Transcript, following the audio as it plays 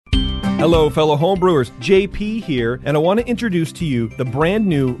Hello, fellow homebrewers. JP here, and I want to introduce to you the brand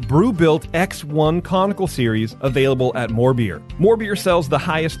new Brew Built X1 Conical Series available at More Beer. More Beer sells the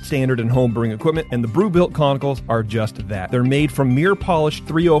highest standard in homebrewing equipment, and the Brew Built Conicals are just that. They're made from mirror-polished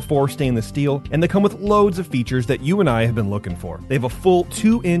 304 stainless steel, and they come with loads of features that you and I have been looking for. They have a full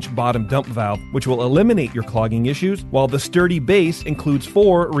 2-inch bottom dump valve, which will eliminate your clogging issues, while the sturdy base includes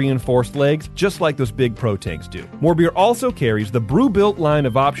 4 reinforced legs, just like those big Pro tanks do. More Beer also carries the Brew Built line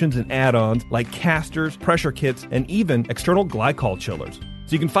of options and add-ons like casters, pressure kits, and even external glycol chillers.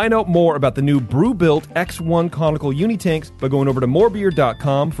 So you can find out more about the new Brew Built X1 Conical Unitanks by going over to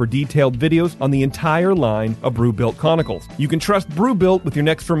morebeer.com for detailed videos on the entire line of Brew Built Conicals. You can trust Brew Built with your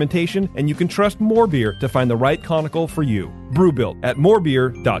next fermentation, and you can trust More Beer to find the right conical for you. Brew Built at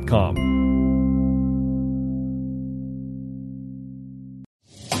morebeer.com.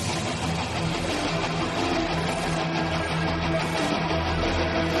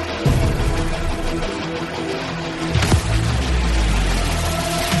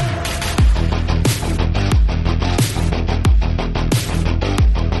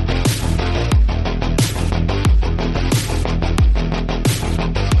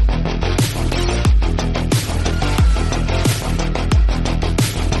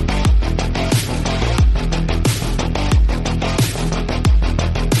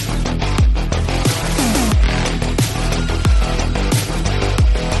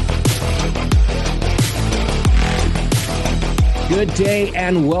 Good day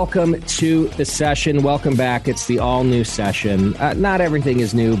and welcome to the session. Welcome back. It's the all-new session. Not everything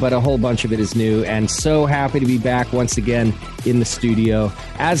is new, but a whole bunch of it is new. And so happy to be back once again in the studio.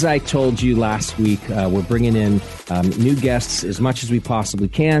 As I told you last week, we're bringing in new guests as much as we possibly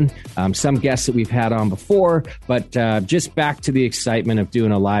can. Some guests that we've had on before, but just back to the excitement of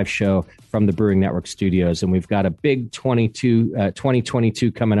doing a live show from the Brewing Network studios. And we've got a big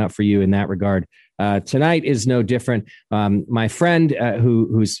 2022 coming up for you in that regard. Tonight is no different. My friend,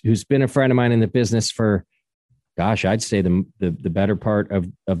 who's been a friend of mine in the business for, gosh, I'd say the better part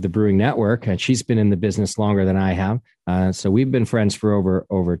of the Brewing Network, and she's been in the business longer than I have. So we've been friends for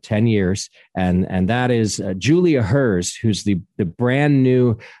over 10 years, and that is Julia Herz, who's the brand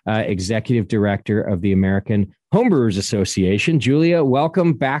new executive director of the American Homebrewers Association. Julia,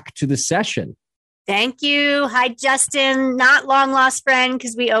 welcome back to the session. Thank you. Hi, Justin. Not long lost friend,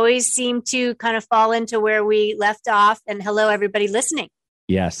 because we always seem to kind of fall into where we left off. And hello, everybody listening.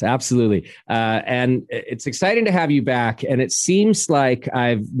 Yes, absolutely. And it's exciting to have you back. And it seems like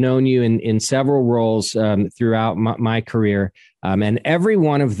I've known you in several roles throughout my career. And every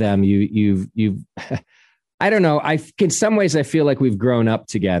one of them, you've I don't know. In some ways, I feel like we've grown up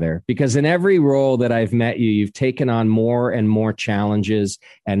together, because in every role that I've met you, you've taken on more and more challenges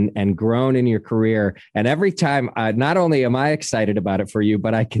and grown in your career. And every time, not only am I excited about it for you,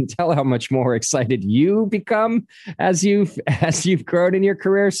 but I can tell how much more excited you become as you've grown in your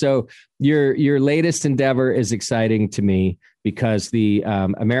career. So your latest endeavor is exciting to me, because the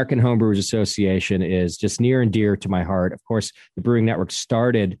American Homebrewers Association is just near and dear to my heart. Of course, the Brewing Network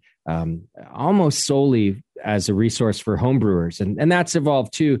started almost solely as a resource for homebrewers, and that's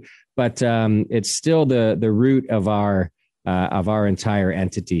evolved too. But it's still the root of our entire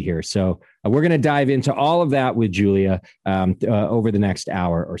entity here. So we're going to dive into all of that with Julia over the next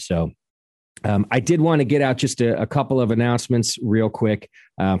hour or so. I did want to get out just a couple of announcements real quick.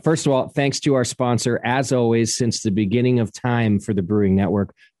 First of all, thanks to our sponsor, as always, since the beginning of time for the Brewing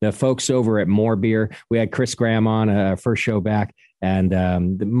Network, the folks over at More Beer. We had Chris Graham on our first show back, and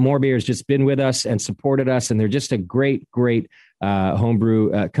the More Beer has just been with us and supported us, and they're just a great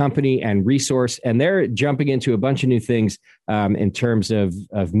homebrew company and resource. And they're jumping into a bunch of new things in terms of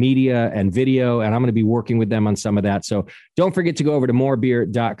media and video. And I'm going to be working with them on some of that. So don't forget to go over to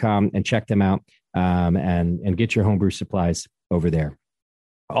morebeer.com and check them out and get your homebrew supplies over there.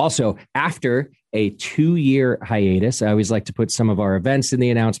 Also, after a 2-year hiatus, I always like to put some of our events in the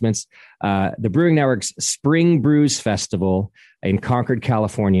announcements. The Brewing Network's Spring Brews Festival in Concord,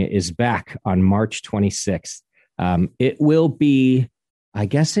 California is back on March 26th. It will be, I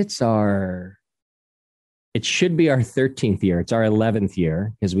guess it should be our 13th year. It's our 11th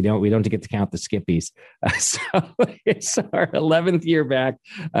year, because we don't get to count the skippies. So it's our 11th year back.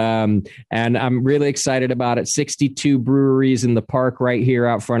 And I'm really excited about it. 62 breweries in the park right here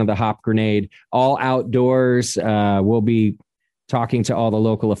out front of the Hop Grenade, all outdoors. We'll be talking to all the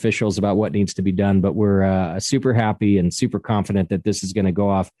local officials about what needs to be done, but we're super happy and super confident that this is going to go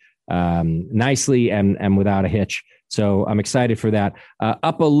off nicely and without a hitch. So I'm excited for that.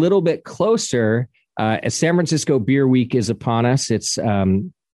 Up a little bit closer, San Francisco Beer Week is upon us. It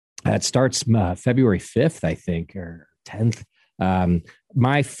starts February 5th, I think, or 10th.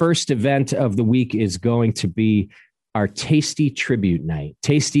 My first event of the week is going to be our Tasty Tribute Night.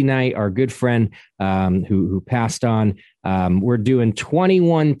 Tasty Night, our good friend who passed on. We're doing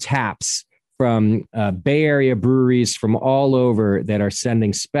 21 taps from Bay Area breweries from all over that are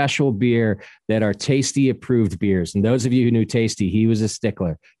sending special beer that are Tasty approved beers. And those of you who knew Tasty, he was a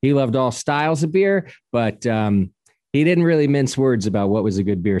stickler. He loved all styles of beer, but he didn't really mince words about what was a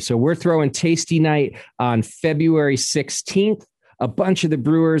good beer. So we're throwing Tasty Night on February 16th. A bunch of the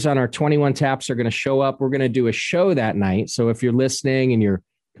brewers on our 21 taps are going to show up. We're going to do a show that night. So if you're listening and you're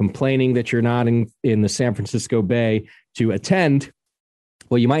complaining that you're not in the San Francisco Bay to attend,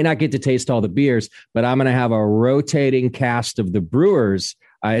 well, you might not get to taste all the beers, but I'm going to have a rotating cast of the brewers.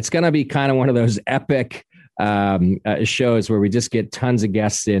 It's going to be kind of one of those epic shows where we just get tons of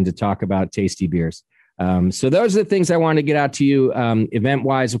guests in to talk about tasty beers. So those are the things I wanted to get out to you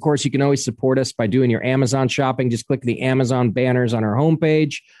event-wise. Of course, you can always support us by doing your Amazon shopping. Just click the Amazon banners on our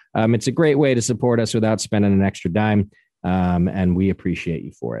homepage. It's a great way to support us without spending an extra dime, and we appreciate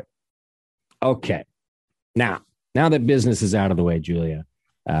you for it. Okay. Now that business is out of the way, Julia,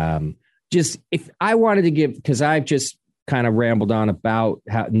 just if I wanted to give, because I've just kind of rambled on about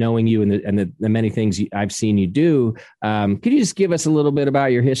how knowing you and the many things I've seen you do. Could you just give us a little bit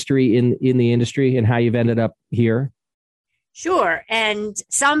about your history in the industry and how you've ended up here? Sure. And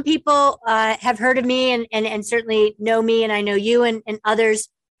some people have heard of me and certainly know me, and I know you, and others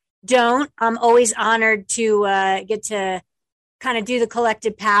don't. I'm always honored to get to kind of do the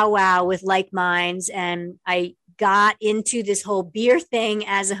collective powwow with like minds. And I got into this whole beer thing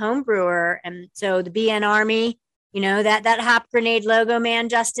as a home brewer. And so the BN Army, that hop grenade logo, man,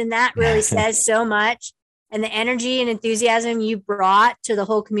 Justin, that really says so much. And the energy and enthusiasm you brought to the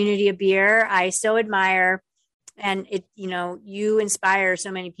whole community of beer, I so admire. And you inspire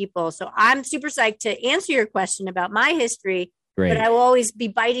so many people. So I'm super psyched to answer your question about my history. Great. But I will always be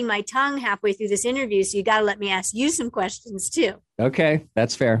biting my tongue halfway through this interview. So you got to let me ask you some questions too. Okay,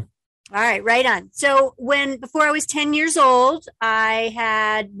 that's fair. All right, right on. So before I was 10 years old, I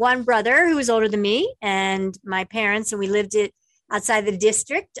had one brother who was older than me and my parents, and we lived outside the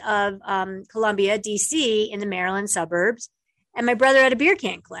district of Columbia, DC, in the Maryland suburbs. And my brother had a beer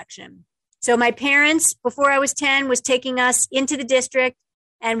can collection. So my parents, before I was 10, was taking us into the district,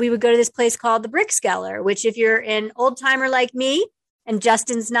 and we would go to this place called the Brickskeller, which if you're an old timer like me, and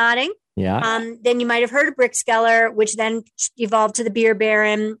Justin's nodding, then you might have heard of Brickskeller, which then evolved to the Beer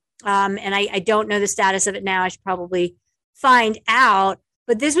Baron. And I don't know the status of it now. I should probably find out.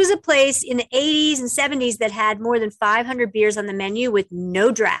 But this was a place in the 80s and 70s that had more than 500 beers on the menu with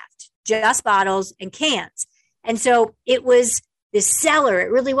no draft, just bottles and cans. And so it was this cellar.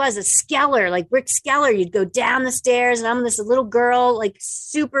 It really was a skeller, like Brickskeller. You'd go down the stairs, and I'm this little girl, like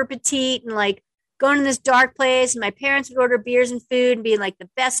super petite, and like going in this dark place. And my parents would order beers and food and be in like the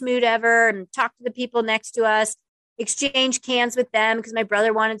best mood ever and talk to the people next to us, exchange cans with them because my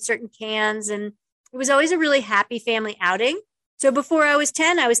brother wanted certain cans. And it was always a really happy family outing. So before I was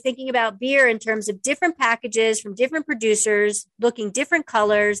 10, I was thinking about beer in terms of different packages from different producers, looking different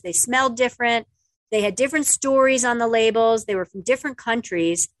colors. They smelled different. They had different stories on the labels. They were from different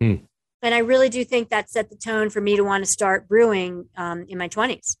countries. And I really do think that set the tone for me to want to start brewing in my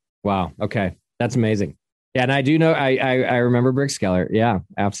 20s. Wow. Okay. That's amazing. Yeah. And I do know, I remember Brickskeller. Yeah,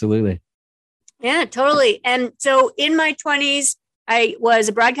 absolutely. Yeah, totally. And so in my 20s, I was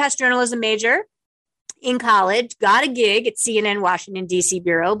a broadcast journalism major in college, got a gig at CNN Washington, D.C.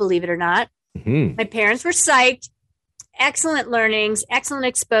 Bureau, believe it or not. Mm-hmm. My parents were psyched. Excellent learnings, excellent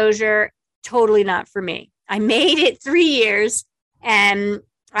exposure. Totally not for me. I made it 3 years, and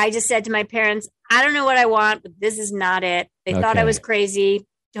I just said to my parents, I don't know what I want, but this is not it. They thought I was crazy,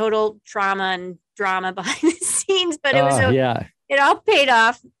 total trauma and drama behind the scenes, but it was it all paid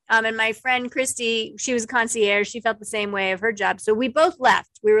off. And my friend Christy, she was a concierge. She felt the same way of her job. So we both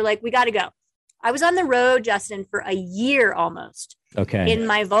left. We were like, we got to go. I was on the road, Justin, for a year almost. Okay. In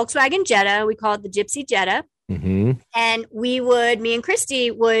my Volkswagen Jetta. We call it the Gypsy Jetta. Mm-hmm. And me and Christy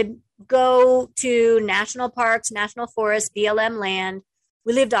would go to national parks, national forests, BLM land.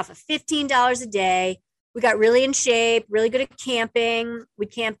 We lived off of $15 a day. We got really in shape, really good at camping. We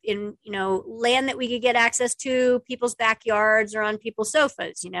camped in, land that we could get access to, people's backyards or on people's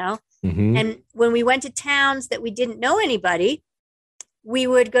sofas, Mm-hmm. And when we went to towns that we didn't know anybody, we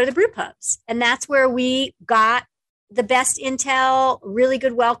would go to the brew pubs. And that's where we got the best intel, really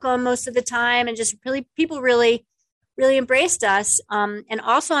good welcome most of the time. And just people really embraced us. And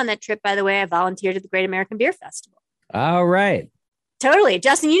also on that trip, by the way, I volunteered at the Great American Beer Festival. All right. Totally.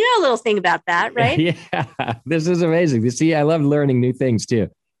 Justin, you know a little thing about that, right? Yeah, this is amazing. You see, I love learning new things too.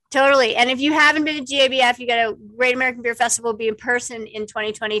 Totally. And if you haven't been to GABF, you got a Great American Beer Festival be in person in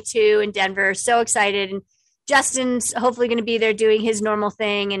 2022 in Denver. So excited. And Justin's hopefully going to be there doing his normal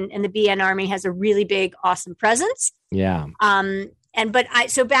thing. And the BN Army has a really big, awesome presence. Yeah.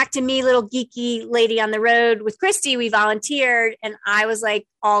 So back to me, little geeky lady on the road with Christy, we volunteered and I was like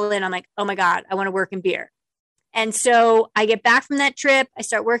all in. I'm like, oh my God, I want to work in beer. And so I get back from that trip. I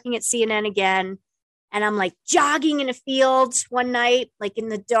start working at CNN again. And I'm like jogging in a field one night, like in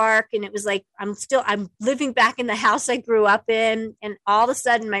the dark. And it was like, I'm living back in the house I grew up in. And all of a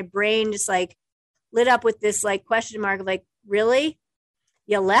sudden my brain just like lit up with this like question mark of like, really?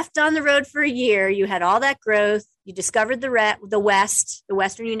 You left on the road for a year. You had all that growth. You discovered the West, the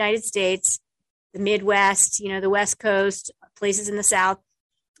Western United States, the Midwest, the West Coast, places in the South.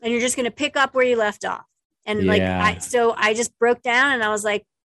 And you're just going to pick up where you left off. And so I just broke down and I was like,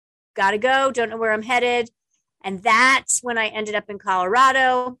 gotta go, don't know where I'm headed. And that's when I ended up in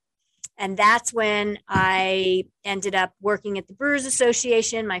Colorado. And that's when I ended up working at the Brewers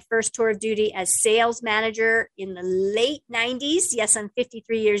Association, my first tour of duty as sales manager in the late 90s. Yes, I'm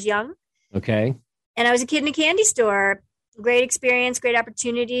 53 years young. Okay. And I was a kid in a candy store. Great experience, great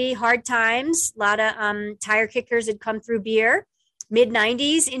opportunity, hard times. A lot of tire kickers had come through beer. Mid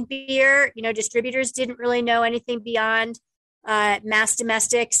 90s in beer, distributors didn't really know anything beyond mass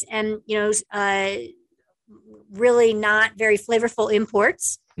domestics and, really not very flavorful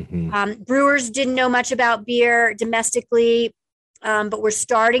imports. Mm-hmm. Brewers didn't know much about beer domestically, but we're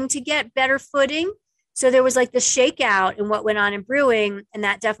starting to get better footing. So there was like the shakeout in what went on in brewing, and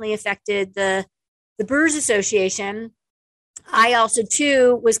that definitely affected the Brewers Association. I also,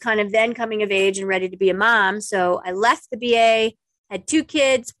 too, was kind of then coming of age and ready to be a mom. So I left the BA, had 2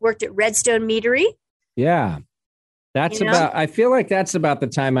 kids, worked at Redstone Meadery. Yeah. I feel like that's about the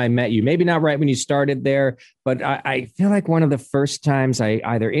time I met you. Maybe not right when you started there, but I feel like one of the first times I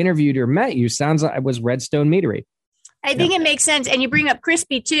either interviewed or met you sounds like it was Redstone Meadery. I think it makes sense. And you bring up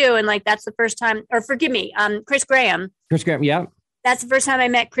Crispy too. And like, that's the first time, or forgive me, Chris Graham. Chris Graham. Yeah. That's the first time I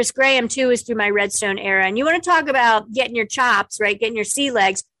met Chris Graham too, is through my Redstone era. And you want to talk about getting your chops, right? Getting your sea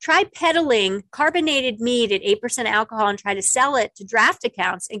legs. Try peddling carbonated mead at 8% alcohol and try to sell it to draft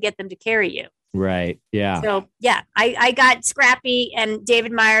accounts and get them to carry you. Right. Yeah. So yeah, I got scrappy, and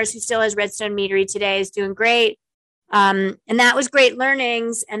David Myers, who still has Redstone Meadery today, is doing great. And that was great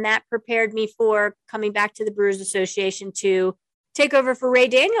learnings. And that prepared me for coming back to the Brewers Association to take over for Ray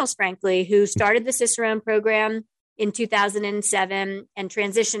Daniels, frankly, who started the Cicerone program in 2007 and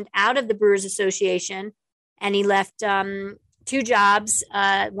transitioned out of the Brewers Association. And he left 2 jobs,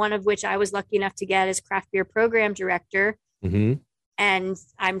 one of which I was lucky enough to get as craft beer program director. Mm-hmm. And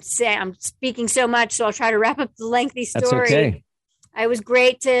I'm speaking so much, so I'll try to wrap up the lengthy story. That's okay. I was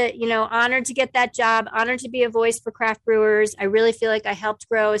great to, honored to get that job, honored to be a voice for craft brewers. I really feel like I helped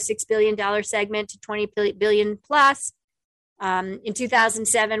grow a $6 billion segment to 20 billion plus. In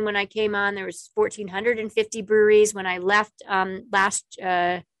 2007, when I came on, there was 1,450 breweries. When I left last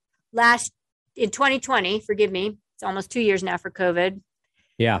in 2020, forgive me, it's almost 2 years now for COVID.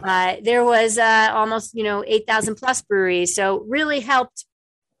 Yeah. There was almost, 8,000 plus breweries. So really helped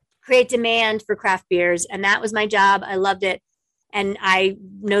create demand for craft beers. And that was my job. I loved it. And I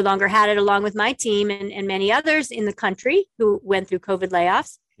no longer had it, along with my team and many others in the country who went through COVID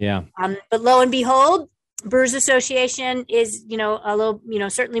layoffs. Yeah. But lo and behold, Brewers Association is, a little,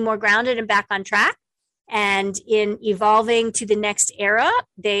 certainly more grounded and back on track. And in evolving to the next era,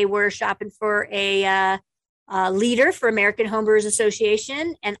 they were shopping for a leader for American Homebrewers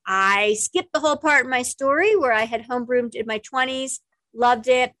Association. And I skipped the whole part in my story where I had homebrewed in my 20s, loved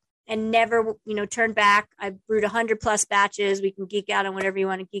it, and never, turned back. I brewed 100 plus batches. We can geek out on whatever you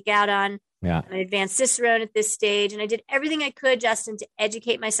want to geek out on. Yeah. I'm an advanced Cicerone at this stage. And I did everything I could, Justin, to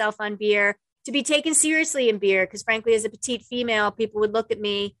educate myself on beer, to be taken seriously in beer. Because frankly, as a petite female, people would look at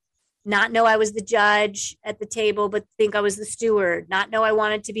me, not know I was the judge at the table, but think I was the steward, not know I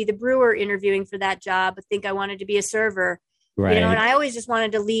wanted to be the brewer interviewing for that job, but think I wanted to be a server. Right. And I always just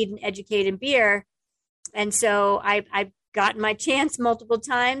wanted to lead and educate in beer. And so I've gotten my chance multiple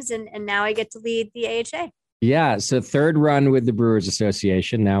times, and now I get to lead the AHA. Yeah. So third run with the Brewers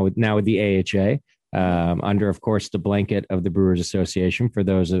Association, now with the AHA, under, of course, the blanket of the Brewers Association, for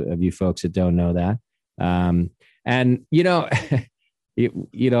those of you folks that don't know that. And,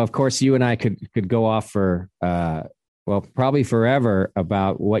 of course, you and I could go off for, probably forever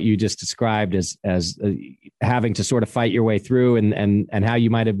about what you just described as having to sort of fight your way through and how you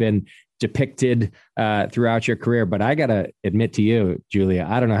might have been depicted throughout your career. But I got to admit to you, Julia,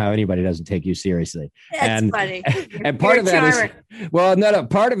 I don't know how anybody doesn't take you seriously. That's funny. And part of that is, well, no,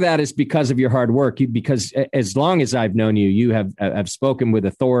 part of that is because of your hard work. Because as long as I've known you, you have spoken with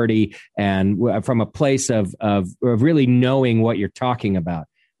authority and from a place of really knowing what you're talking about.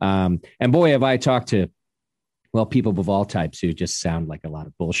 And boy, have I talked to, well, people of all types who just sound like a lot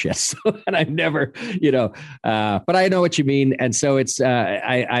of bullshit. So, and I've never, but I know what you mean. And so it's,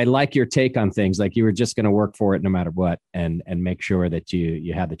 I like your take on things. Like you were just going to work for it no matter what, and make sure that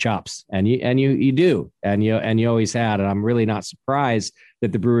you had the chops, and you do, and you always had. And I'm really not surprised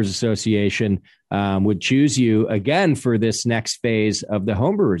that the Brewers Association would choose you again for this next phase of the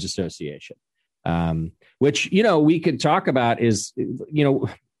Homebrewers Association, which, we could talk about is,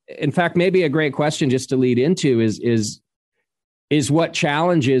 in fact, maybe a great question just to lead into is what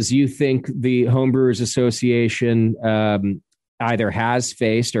challenges you think the Homebrewers Association either has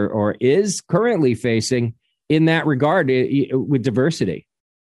faced or is currently facing in that regard with diversity?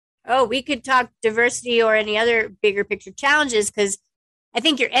 Oh, we could talk diversity or any other bigger picture challenges, because I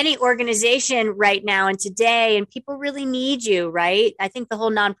think you're any organization right now and today, and people really need you, right? I think the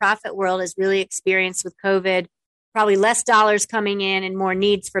whole nonprofit world has really experienced with COVID probably less dollars coming in and more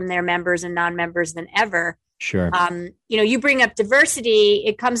needs from their members and non-members than ever. Sure. You bring up diversity.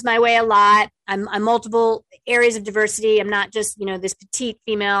 It comes my way a lot. I'm multiple areas of diversity. I'm not just, this petite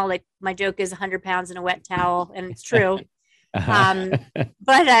female, like my joke is 100 pounds in a wet towel, and it's true. But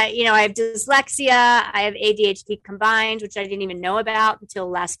I have dyslexia. I have ADHD combined, which I didn't even know about until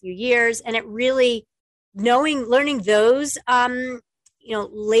the last few years. And it really, learning those,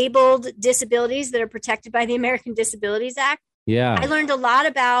 labeled disabilities that are protected by the American Disabilities Act. Yeah. I learned a lot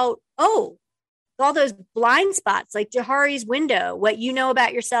about, all those blind spots, like Johari's window, what you know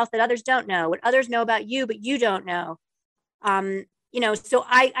about yourself that others don't know, what others know about you, but you don't know. So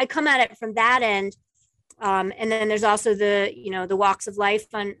I come at it from that end. And then there's also the walks of life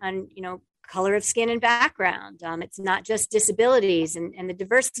on color of skin and background. It's not just disabilities, and the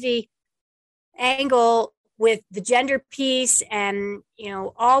diversity angle with the gender piece and,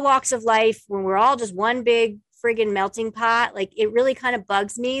 all walks of life, when we're all just one big friggin' melting pot, like it really kind of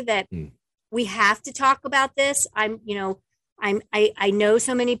bugs me that we have to talk about this. I know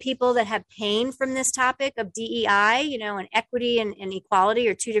so many people that have pain from this topic of DEI, and equity and equality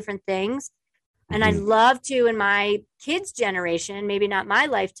are two different things. And I'd love to, in my kids' generation, maybe not my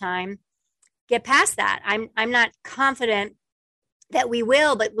lifetime, get past that. I'm not confident that we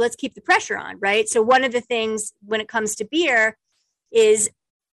will, but let's keep the pressure on, right? So one of the things when it comes to beer is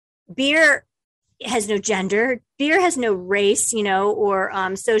beer has no gender, beer has no race, or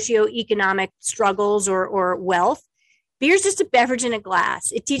socioeconomic struggles or wealth. Beer is just a beverage in a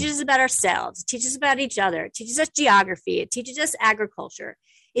glass. It teaches us about ourselves. It teaches us about each other. It teaches us geography. It teaches us agriculture.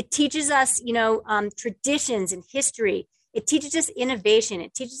 It teaches us, traditions and history. It teaches us innovation.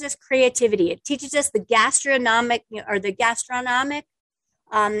 It teaches us creativity. It teaches us the gastronomic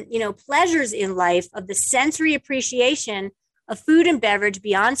pleasures in life of the sensory appreciation of food and beverage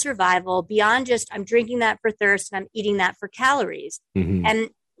beyond survival, beyond just I'm drinking that for thirst and I'm eating that for calories. And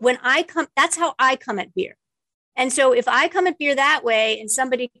when that's how I come at beer. And so if I come at beer that way and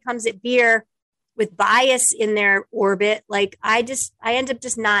somebody comes at beer with bias in their orbit, like I end up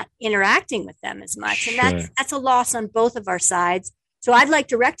just not interacting with them as much. Sure. And that's a loss on both of our sides. So I'd like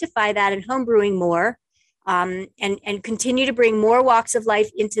to rectify that in homebrewing more, and continue to bring more walks of life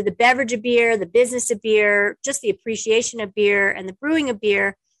into the beverage of beer, the business of beer, just the appreciation of beer and the brewing of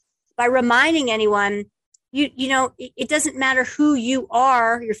beer, by reminding anyone, it doesn't matter who you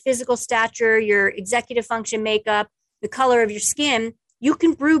are, your physical stature, your executive function makeup, the color of your skin, you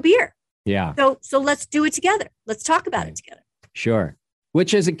can brew beer. Yeah. So let's do it together. Let's talk about it together. Sure.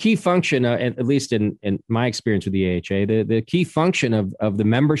 Which is a key function, at least in my experience with the AHA, the key function of the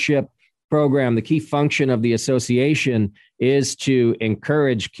membership program, the key function of the association is to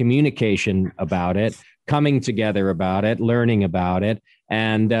encourage communication about it, coming together about it, learning about it.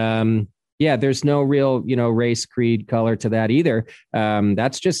 And there's no real, race, creed, color to that either.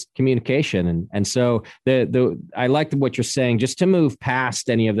 That's just communication. And so I like what you're saying, just to move past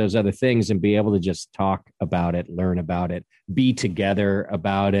any of those other things and be able to just talk about it, learn about it, be together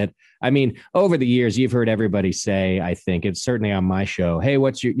about it. I mean, over the years, you've heard everybody say, I think it's certainly on my show, hey,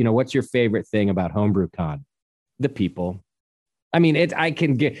 what's your favorite thing about HomebrewCon? The people. I mean,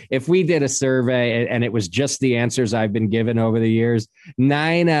 if we did a survey and it was just the answers I've been given over the years,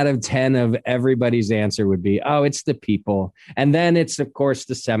 9 out of 10 of everybody's answer would be, oh, it's the people. And then it's, of course,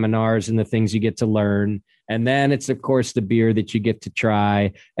 the seminars and the things you get to learn And then it's, of course, the beer that you get to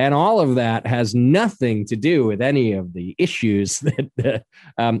try. And all of that has nothing to do with any of the issues that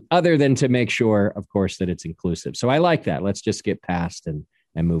other than to make sure, of course, that it's inclusive. So I like that. Let's just get past and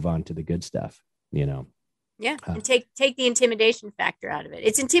move on to the good stuff, Yeah. And take the intimidation factor out of it.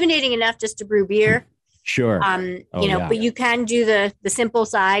 It's intimidating enough just to brew beer. Sure. But you can do the simple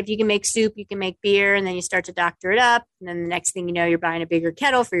side. You can make soup, you can make beer, and then you start to doctor it up. And then the next thing you know, you're buying a bigger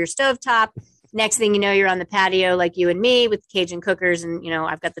kettle for your stovetop. Next thing you know, you're on the patio like you and me with Cajun cookers. And,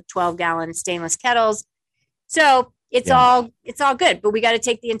 I've got the 12-gallon stainless kettles. So it's all good, but we got to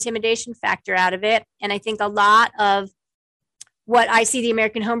take the intimidation factor out of it. And I think a lot of what I see the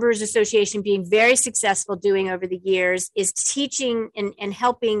American Homebrewers Association being very successful doing over the years is teaching and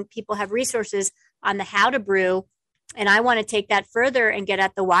helping people have resources on the how to brew. And I want to take that further and get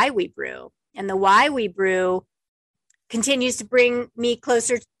at the why we brew. And the why we brew continues to bring me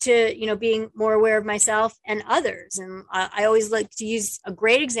closer to, being more aware of myself and others. And I always like to use a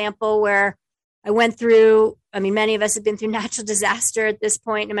great example where I went through, many of us have been through natural disaster at this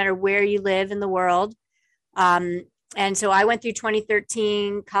point, no matter where you live in the world. And so I went through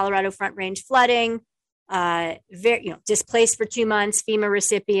 2013 Colorado Front Range flooding, displaced for 2 months, FEMA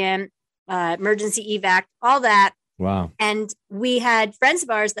recipient, emergency evac, all that. Wow. And we had friends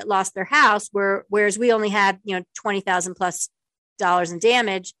of ours that lost their house whereas we only had, $20,000 plus in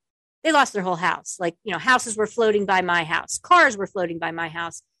damage. They lost their whole house. Houses were floating by my house. Cars were floating by my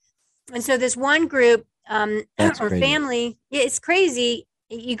house. And so this one group or crazy. Family, it's crazy.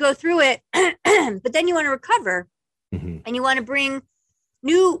 You go through it, but then you want to recover and you want to bring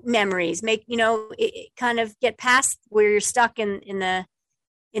new memories, make, it kind of get past where you're stuck in the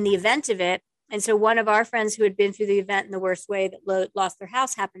event of it. And so one of our friends who had been through the event in the worst way that lost their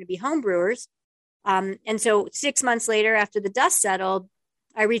house happened to be homebrewers. And so 6 months later, after the dust settled,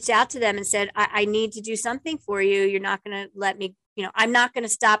 I reached out to them and said, I need to do something for you. You're not going to let me, I'm not going to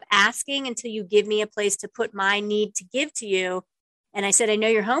stop asking until you give me a place to put my need to give to you. And I said, I know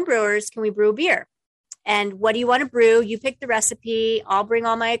you're homebrewers. Can we brew a beer? And what do you want to brew? You pick the recipe. I'll bring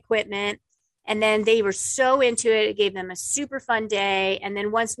all my equipment. And then they were so into it. It gave them a super fun day. And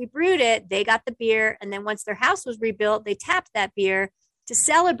then once we brewed it, they got the beer. And then once their house was rebuilt, they tapped that beer to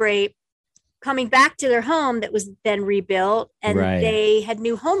celebrate coming back to their home that was then rebuilt. And They had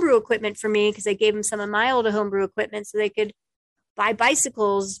new homebrew equipment for me because I gave them some of my old homebrew equipment so they could buy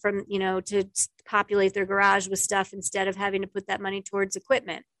bicycles from, to populate their garage with stuff instead of having to put that money towards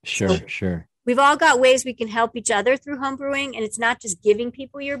equipment. Sure. We've all got ways we can help each other through homebrewing, and it's not just giving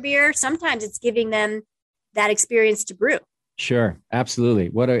people your beer. Sometimes it's giving them that experience to brew. Sure,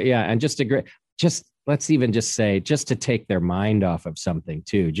 absolutely. And let's even just say, just to take their mind off of something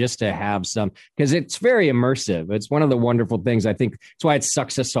too, just to have some, because it's very immersive. It's one of the wonderful things. I think it's why it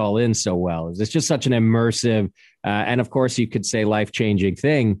sucks us all in so well. It's just such an immersive, and of course you could say life-changing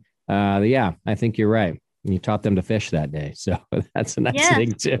thing. I think you're right. You taught them to fish that day. So that's a nice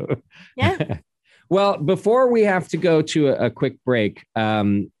thing too. Yeah. Well, before we have to go to a quick break,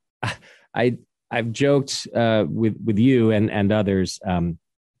 I've joked with you and others.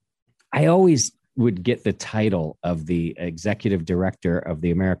 I always would get the title of the executive director of the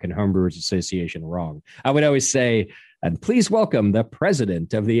American Homebrewers Association wrong. I would always say, and please welcome the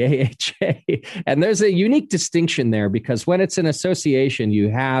president of the AHA. And there's a unique distinction there because when it's an association, you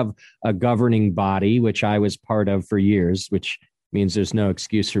have a governing body, which I was part of for years, which means there's no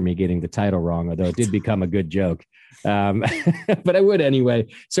excuse for me getting the title wrong, although it did become a good joke. But I would anyway.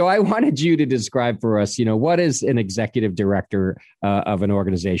 So I wanted you to describe for us, what is an executive director of an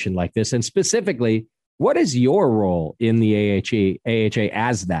organization like this? And specifically, what is your role in the AHA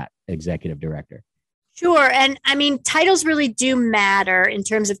as that executive director? Sure. And titles really do matter in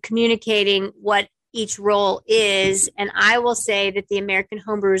terms of communicating what each role is. And I will say that the American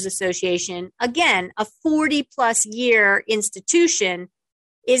Homebrewers Association, again, a 40 plus year institution,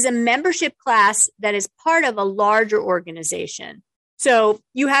 is a membership class that is part of a larger organization. So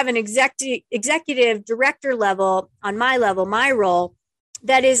you have an executive director level on my level, my role,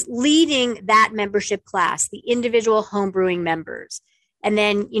 that is leading that membership class, the individual homebrewing members. And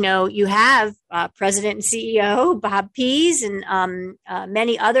then, you have President and CEO Bob Pease and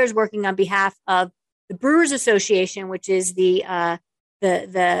many others working on behalf of the Brewers Association, which is the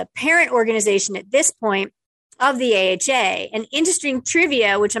parent organization at this point of the AHA. And interesting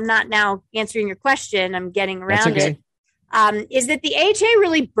trivia, which I'm not now answering your question, I'm getting around it, is that the AHA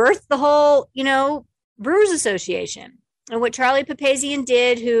really birthed the whole, Brewers Association. And what Charlie Papazian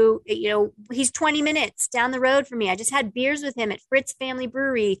did, who, he's 20 minutes down the road from me. I just had beers with him at Fritz Family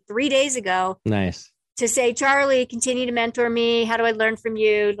Brewery 3 days ago. Nice. To say, Charlie, continue to mentor me. How do I learn from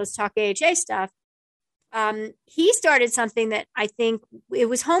you? Let's talk AHA stuff. he started something that I think it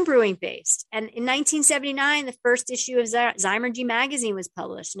was homebrewing based. And in 1979, the first issue of Zymergy magazine was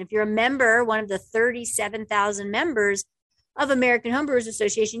published. And if you're a member, one of the 37,000 members of American Homebrewers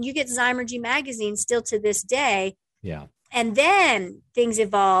Association, you get Zymergy magazine still to this day. Yeah. And then things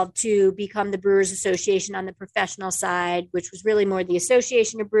evolved to become the Brewers Association on the professional side, which was really more the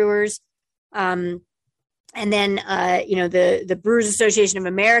Association of Brewers. And then, the Brewers Association of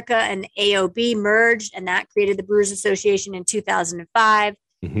America and AOB merged, and that created the Brewers Association in 2005.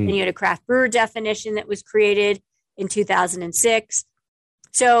 Mm-hmm. And you had a craft brewer definition that was created in 2006.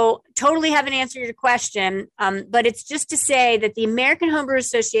 So totally haven't answered your question, but it's just to say that the American Homebrewers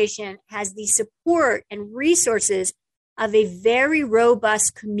Association has the support and resources of a very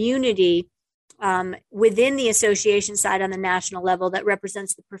robust community within the association side on the national level that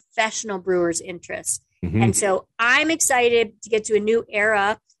represents the professional brewers' interests. Mm-hmm. And so I'm excited to get to a new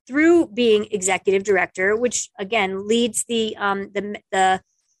era through being executive director, which again leads the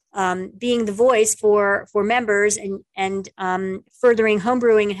being the voice for members and furthering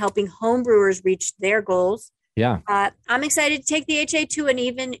homebrewing and helping homebrewers reach their goals. Yeah, I'm excited to take the AHA to an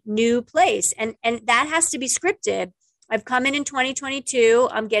even new place, and that has to be scripted. I've come in 2022.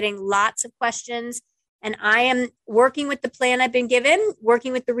 I'm getting lots of questions, and I am working with the plan I've been given,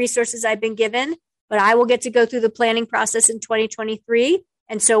 working with the resources I've been given. But I will get to go through the planning process in 2023,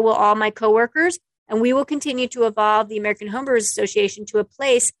 and so will all my coworkers. And we will continue to evolve the American Homebrewers Association to a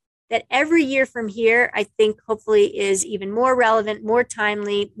place that every year from here, I think hopefully is even more relevant, more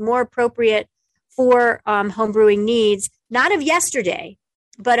timely, more appropriate for homebrewing needs, not of yesterday,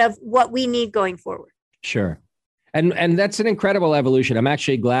 but of what we need going forward. Sure. And that's an incredible evolution. I'm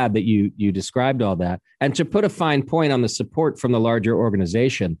actually glad that you described all that. And to put a fine point on the support from the larger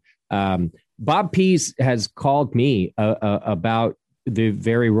organization, Bob Pease has called me about the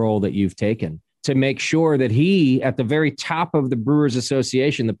very role that you've taken to make sure that he, at the very top of the Brewers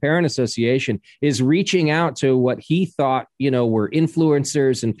Association, the parent association, is reaching out to what he thought, were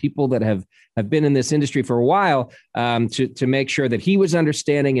influencers and people that have been in this industry for a while, to make sure that he was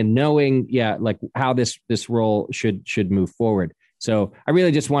understanding and knowing, like how this role should move forward. So I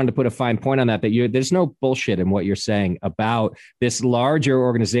really just wanted to put a fine point on that there's no bullshit in what you're saying about this larger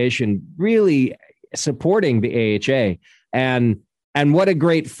organization really supporting the AHA. And what a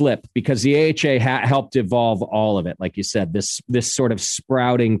great flip, because the AHA helped evolve all of it. Like you said, this sort of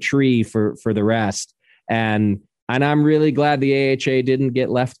sprouting tree for the rest. And I'm really glad the AHA didn't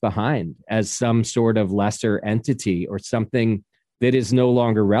get left behind as some sort of lesser entity or something that is no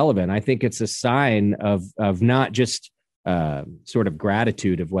longer relevant. I think it's a sign of not just sort of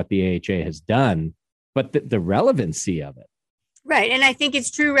gratitude of what the AHA has done, but the relevancy of it. Right. And I think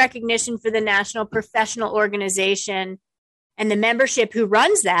it's true recognition for the national professional organization and the membership who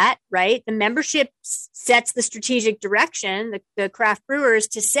runs that, right? The membership sets the strategic direction, the craft brewers,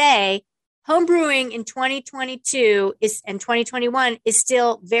 to say homebrewing in 2022 and 2021 is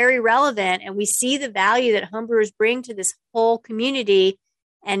still very relevant. And we see the value that homebrewers bring to this whole community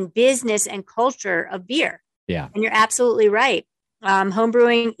and business and culture of beer. Yeah. And you're absolutely right.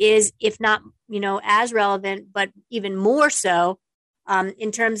 Homebrewing is, if not, as relevant, but even more so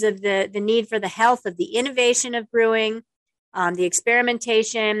in terms of the need for the health of the innovation of brewing, the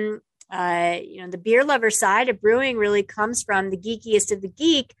experimentation. The beer lover side of brewing really comes from the geekiest of the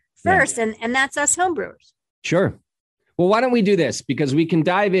geek first, and that's us homebrewers. Sure. Well, why don't we do this? Because we can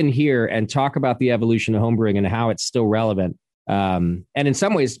dive in here and talk about the evolution of homebrewing and how it's still relevant. And in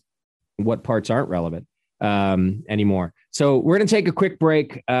some ways, what parts aren't relevant anymore. So we're going to take a quick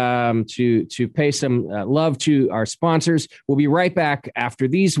break to pay some love to our sponsors. We'll be right back after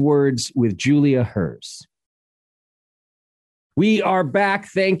these words with Julia Herz. We are back.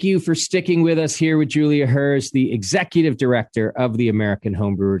 Thank you for sticking with us here with Julia Herz, the executive director of the American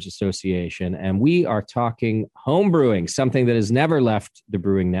Homebrewers Association. And we are talking homebrewing, something that has never left the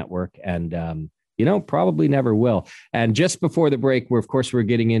brewing network and, probably never will. And just before the break, we're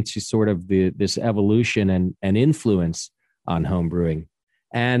getting into sort of this evolution and influence on homebrewing.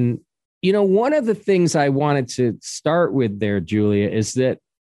 And, one of the things I wanted to start with there, Julia, is that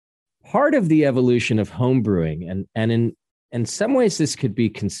part of the evolution of homebrewing, and in some ways this could be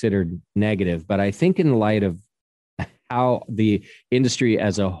considered negative, but I think in light of how the industry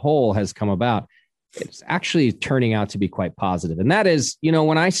as a whole has come about, it's actually turning out to be quite positive. And that is,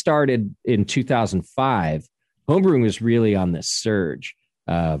 when I started in 2005, homebrewing was really on this surge.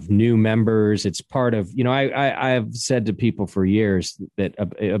 of new members. It's part of, I've said to people for years that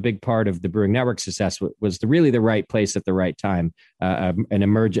a big part of the Brewing Network success was really the right place at the right time,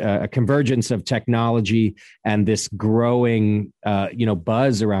 a convergence of technology and this growing,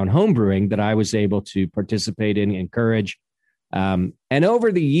 buzz around homebrewing that I was able to participate in, encourage. And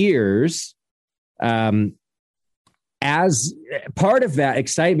over the years, as part of that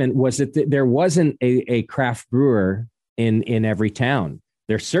excitement was that there wasn't a craft brewer in every town.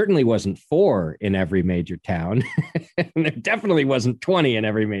 There certainly wasn't 4 in every major town. There definitely wasn't 20 in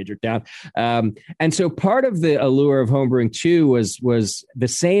every major town. And so part of the allure of homebrewing too was the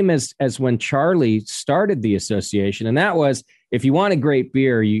same as when Charlie started the association. And that was, if you want a great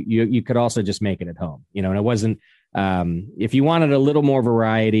beer, you could also just make it at home, and it wasn't, if you wanted a little more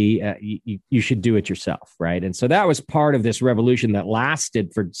variety, you should do it yourself. Right. And so that was part of this revolution that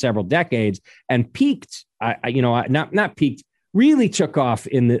lasted for several decades and peaked, not peaked, really took off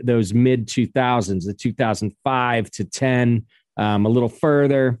in those mid 2000s, the 2005 to 10, a little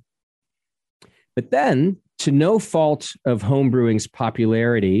further. But then, to no fault of homebrewing's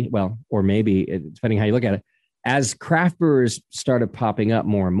popularity, well, or maybe depending how you look at it, as craft brewers started popping up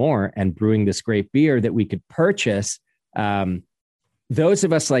more and more and brewing this great beer that we could purchase, those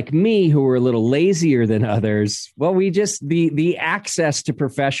of us like me who were a little lazier than others, well, the access to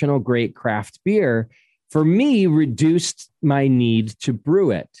professional great craft beer for me reduced my need to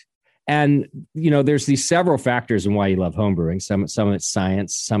brew it. And, there's these several factors in why you love homebrewing. Some of it's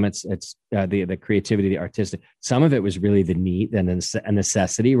science, some it's the creativity, the artistic. Some of it was really the need and a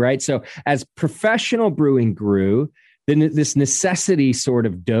necessity, right? So as professional brewing grew, then this necessity sort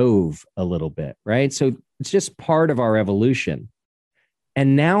of dove a little bit, right? So it's just part of our evolution.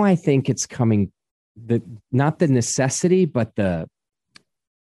 And now I think it's coming, not the necessity, but the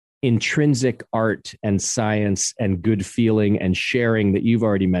intrinsic art and science and good feeling and sharing that you've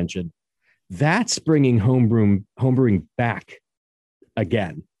already mentioned, that's bringing homebrewing back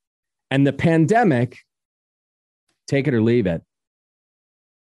again. And the pandemic, take it or leave it,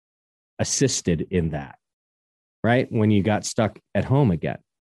 assisted in that, right? When you got stuck at home again.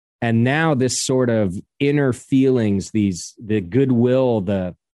 And now this sort of inner feelings, the goodwill,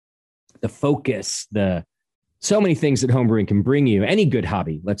 the focus, so many things that homebrewing can bring you, any good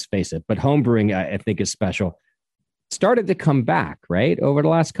hobby, let's face it, but homebrewing, I think, is special, started to come back, right, over the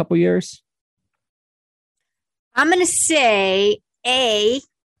last couple of years? I'm going to say,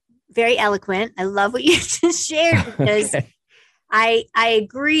 very eloquent. I love what you just shared because Okay. I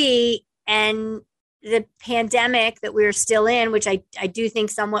agree. And the pandemic that we're still in, which I do think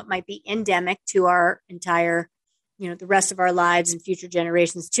somewhat might be endemic to our entire, the rest of our lives and future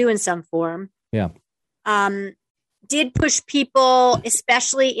generations too, in some form. Yeah. Did push people,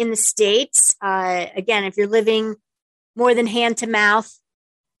 especially in the States. Again, if you're living more than hand to mouth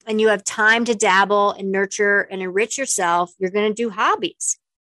and you have time to dabble and nurture and enrich yourself, you're going to do hobbies.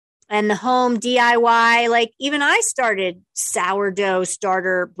 And the home DIY, like even I started sourdough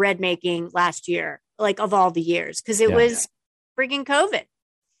starter bread making last year, like of all the years, because it was friggin' COVID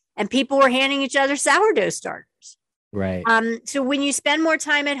and people were handing each other sourdough starters. Right. So when you spend more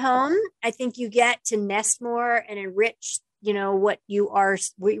time at home, I think you get to nest more and enrich, what you are,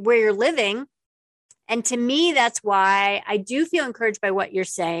 where you're living. And to me, that's why I do feel encouraged by what you're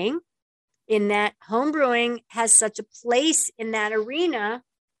saying, in that homebrewing has such a place in that arena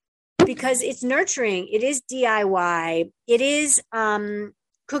because it's nurturing. It is DIY. It is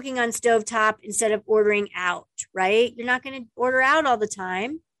cooking on stovetop instead of ordering out, right? You're not going to order out all the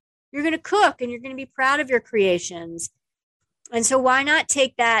time. You're going to cook and you're going to be proud of your creations. And so why not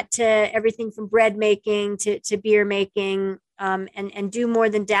take that to everything from bread making to beer making and do more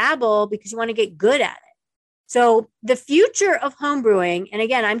than dabble because you want to get good at it. So the future of homebrewing, and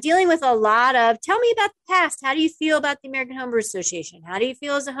again, I'm dealing with a lot of, tell me about the past. How do you feel about the American Homebrew Association? How do you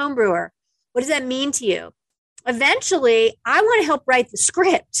feel as a homebrewer? What does that mean to you? Eventually, I want to help write the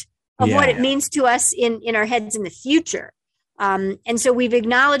script of what it means to us in our heads in the future. And so we've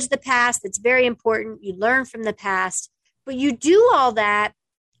acknowledged the past. That's very important. You learn from the past, but you do all that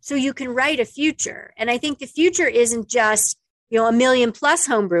so you can write a future. And I think the future isn't just, 1 million plus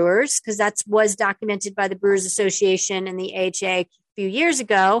homebrewers, because that was documented by the Brewers Association and the AHA a few years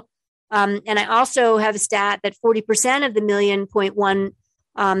ago. And I also have a stat that 40% of the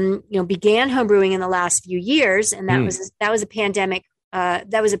 1.1 began homebrewing in the last few years. And that was a pandemic.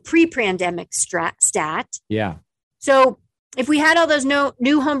 That was a pre-pandemic stat. Yeah. So if we had all those new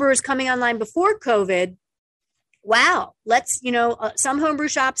homebrewers coming online before COVID, wow, some homebrew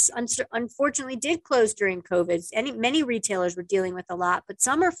shops unfortunately did close during COVID. Many retailers were dealing with a lot, but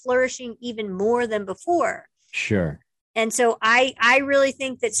some are flourishing even more than before. Sure. And so I really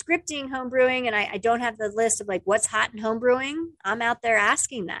think that scripting homebrewing, and I don't have the list of like what's hot in homebrewing. I'm out there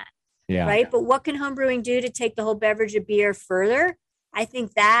asking that. Yeah. Right. But what can homebrewing do to take the whole beverage of beer further? I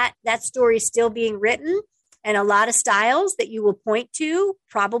think that story is still being written, and a lot of styles that you will point to,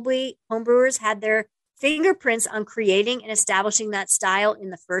 probably homebrewers had their fingerprints on creating and establishing that style in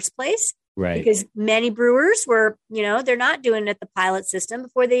the first place. Right. Because many brewers were, they're not doing it at the pilot system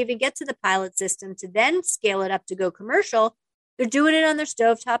before they even get to the pilot system to then scale it up to go commercial. They're doing it on their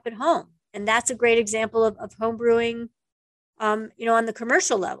stovetop at home. And that's a great example of home brewing, on the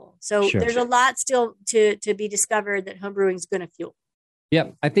commercial level. So there's a lot still to be discovered that home brewing is going to fuel.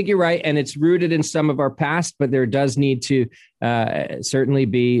 Yeah, I think you're right. And it's rooted in some of our past, but there does need to certainly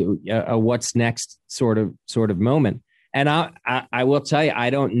be a what's next sort of moment. And I will tell you, I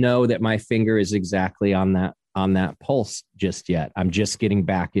don't know that my finger is exactly on that pulse just yet. I'm just getting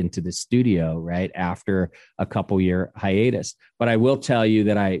back into the studio right after a couple year hiatus. But I will tell you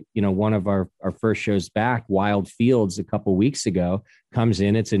that one of our first shows back, Wild Fields, a couple weeks ago, comes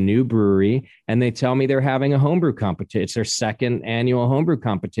in. It's a new brewery, and they tell me they're having a homebrew competition. It's their second annual homebrew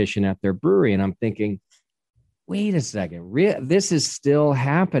competition at their brewery, and I'm thinking, wait a second, this is still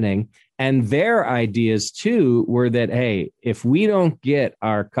happening. And their ideas too were that, hey, if we don't get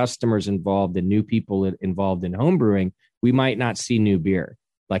our customers involved and new people involved in homebrewing, we might not see new beer,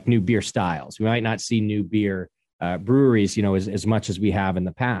 like new beer styles. We might not see new beer breweries, as much as we have in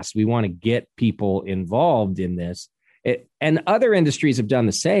the past. We want to get people involved in this. And other industries have done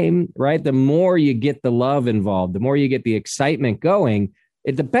the same, right? The more you get the love involved, the more you get the excitement going,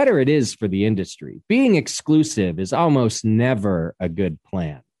 the better it is for the industry. Being exclusive is almost never a good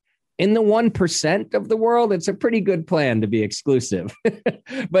plan. In the 1% of the world, it's a pretty good plan to be exclusive.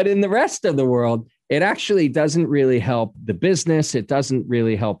 But in the rest of the world, it actually doesn't really help the business. It doesn't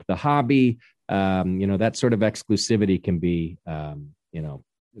really help the hobby. That sort of exclusivity can be,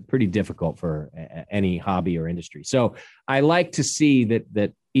 pretty difficult for any hobby or industry. So I like to see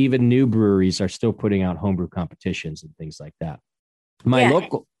that even new breweries are still putting out homebrew competitions and things like that.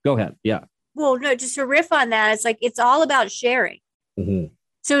 Go ahead. Yeah. Well, no, just to riff on that, it's like, it's all about sharing. Mm-hmm.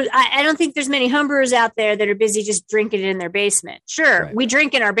 So I don't think there's many homebrewers out there that are busy just drinking it in their basement. Sure, right. We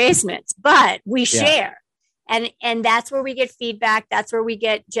drink in our basements, but we share. And that's where we get feedback. That's where we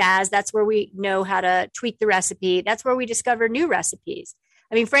get jazz. That's where we know how to tweak the recipe. That's where we discover new recipes.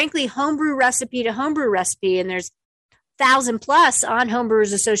 I mean, frankly, homebrew recipe to homebrew recipe, and there's 1,000+ on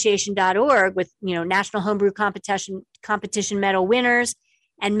homebrewersassociation.org with, National Homebrew Competition medal winners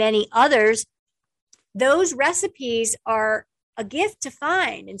and many others. Those recipes are a gift to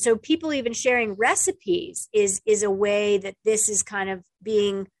find. And so people even sharing recipes is a way that this is kind of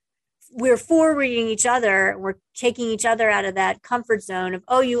we're forwarding each other. We're taking each other out of that comfort zone of,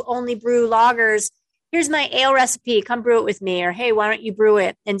 oh, you only brew lagers. Here's my ale recipe. Come brew it with me. Or, hey, why don't you brew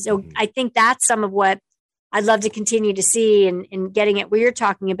it? And so I think that's some of what I'd love to continue to see in getting at what you're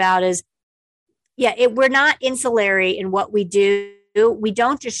talking about is, we're not insulary in what we do. We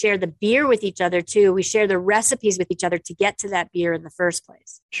don't just share the beer with each other too. We share the recipes with each other to get to that beer in the first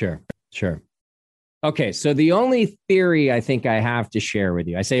place. Sure. Okay. So the only theory I think I have to share with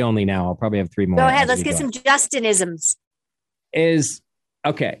you, I say only now, I'll probably have 3 more. Go ahead. Let's get some Justinisms.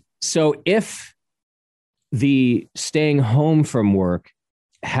 So if the staying home from work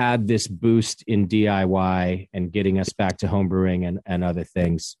had this boost in DIY and getting us back to homebrewing and other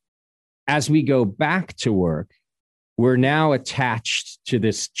things, as we go back to work, we're now attached to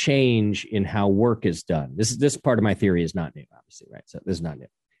this change in how work is done. This part of my theory is not new, obviously, right? So this is not new.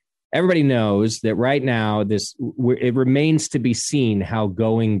 Everybody knows that right now, it remains to be seen how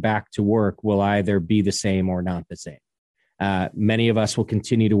going back to work will either be the same or not the same. Many of us will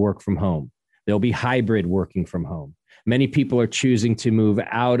continue to work from home. There'll be hybrid working from home. Many people are choosing to move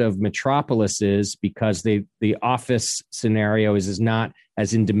out of metropolises because the office scenario is not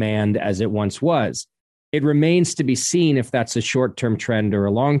as in demand as it once was. It remains to be seen if that's a short-term trend or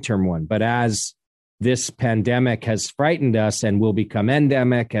a long-term one. But as this pandemic has frightened us and will become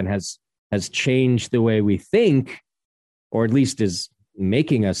endemic and has changed the way we think, or at least is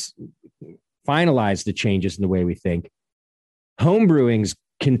making us finalize the changes in the way we think, homebrewing's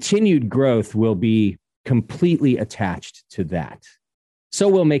continued growth will be completely attached to that. So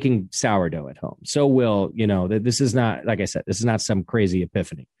will making sourdough at home. So will, this is not, like I said, this is not some crazy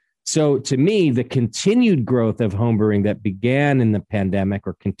epiphany. So to me, the continued growth of homebrewing that began in the pandemic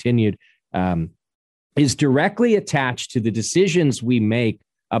or continued is directly attached to the decisions we make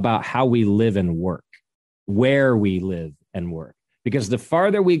about how we live and work, where we live and work. Because the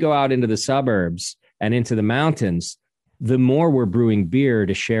farther we go out into the suburbs and into the mountains, the more we're brewing beer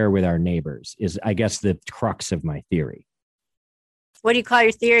to share with our neighbors is, I guess, the crux of my theory. What do you call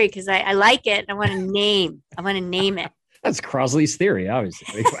your theory? Because I like it. I want to name it. That's Crosley's theory,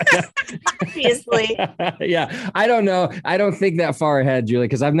 obviously. Obviously. Yeah. I don't know. I don't think that far ahead, Julie,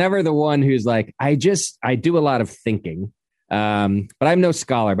 because I'm never the one who's like, I do a lot of thinking. But I'm no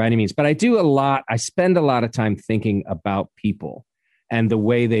scholar by any means, but I spend a lot of time thinking about people and the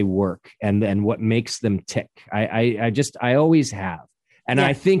way they work and what makes them tick. I always have. And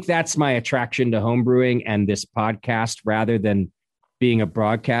I think that's my attraction to homebrewing and this podcast rather than being a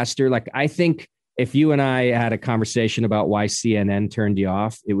broadcaster. Like, I think if you and I had a conversation about why CNN turned you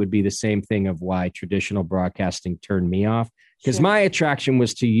off, it would be the same thing of why traditional broadcasting turned me off. Because my attraction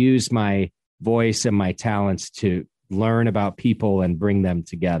was to use my voice and my talents to learn about people and bring them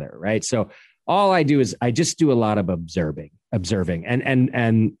together. Right. So all I do is I just do a lot of observing.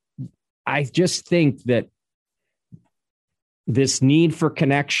 And I just think that this need for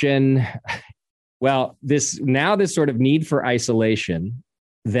connection, this sort of need for isolation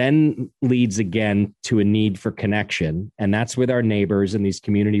then leads again to a need for connection. And that's with our neighbors and these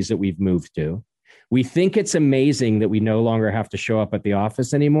communities that we've moved to. We think it's amazing that we no longer have to show up at the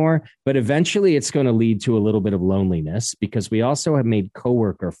office anymore, but eventually it's going to lead to a little bit of loneliness because we also have made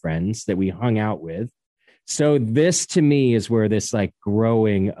coworker friends that we hung out with. So this to me is where this like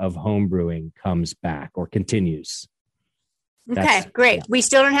growing of homebrewing comes back or continues. Okay, great. Yeah. We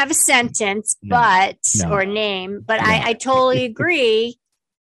still don't have a sentence, or a name, but I totally agree.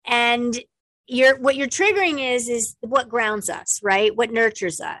 And what you're triggering is what grounds us, right? What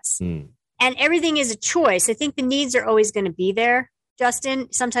nurtures us. And everything is a choice. I think the needs are always going to be there,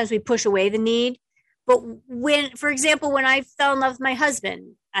 Justin. Sometimes we push away the need. But for example, when I fell in love with my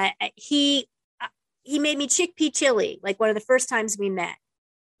husband, he made me chickpea chili, like one of the first times we met.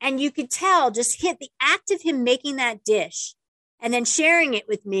 And you could tell just hit the act of him making that dish and then sharing it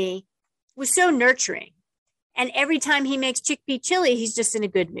with me was so nurturing. And every time he makes chickpea chili, he's just in a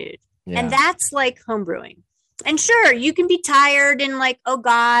good mood. Yeah. And that's like homebrewing. And sure, you can be tired and like, oh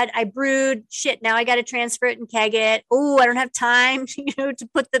God, I brewed shit. Now I got to transfer it and keg it. Oh, I don't have time,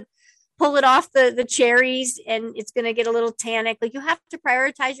 to pull it off the cherries, and it's going to get a little tannic. Like, you have to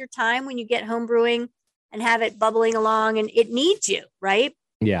prioritize your time when you get homebrewing and have it bubbling along, and it needs you, right?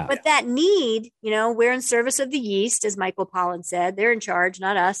 Yeah. But that need, we're in service of the yeast, as Michael Pollan said. They're in charge,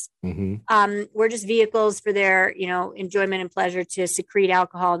 not us. Mm-hmm. We're just vehicles for their, enjoyment and pleasure to secrete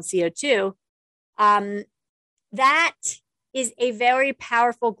alcohol and CO2. That is a very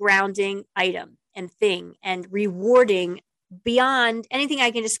powerful grounding item and thing, and rewarding beyond anything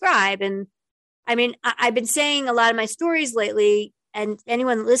I can describe. And I mean, I've been saying a lot of my stories lately, and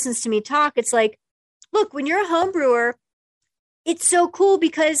anyone that listens to me talk, it's like, look, when you're a home brewer, it's so cool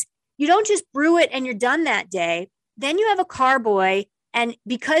because you don't just brew it and you're done that day. Then you have a carboy, and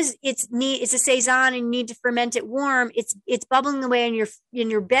because it's a saison and you need to ferment it warm, it's bubbling away in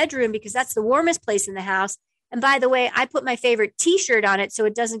your bedroom because that's the warmest place in the house. And by the way, I put my favorite T-shirt on it so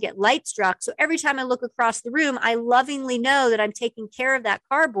it doesn't get light struck. So every time I look across the room, I lovingly know that I'm taking care of that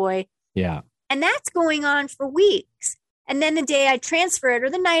carboy. Yeah. And that's going on for weeks. And then the day I transfer it, or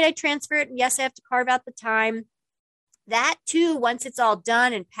the night I transfer it, and yes, I have to carve out the time. That too, once it's all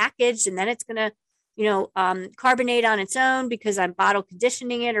done and packaged, and then it's going to, carbonate on its own because I'm bottle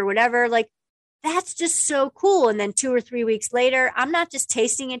conditioning it or whatever. Like, that's just so cool. And then 2 or 3 weeks later, I'm not just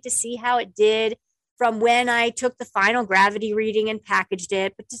tasting it to see how it did from when I took the final gravity reading and packaged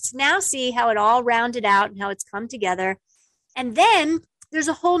it, but to now see how it all rounded out and how it's come together. And then there's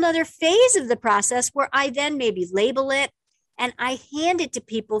a whole nother phase of the process where I then maybe label it and I hand it to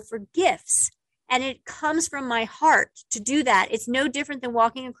people for gifts. And it comes from my heart to do that. It's no different than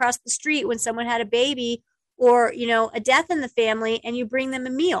walking across the street when someone had a baby or, a death in the family, and you bring them a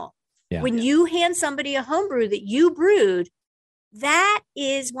meal. Yeah. When you hand somebody a homebrew that you brewed, that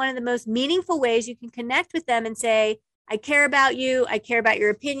is one of the most meaningful ways you can connect with them and say, I care about you. I care about your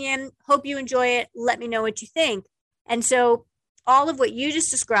opinion. Hope you enjoy it. Let me know what you think. And so all of what you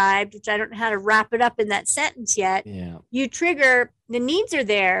just described, which I don't know how to wrap it up in that sentence yet, you trigger, the needs are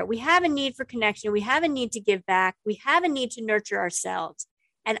there. We have a need for connection. We have a need to give back. We have a need to nurture ourselves.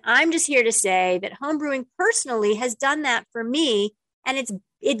 And I'm just here to say that homebrewing personally has done that for me. And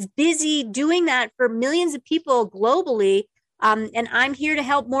it's busy doing that for millions of people globally. And I'm here to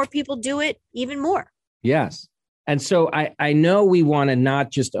help more people do it even more. Yes. And so I know we want to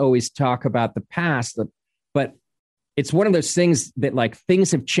not just always talk about the past, but it's one of those things that like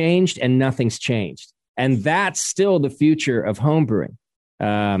things have changed and nothing's changed. And that's still the future of homebrewing,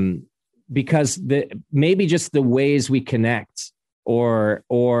 because maybe just the ways we connect or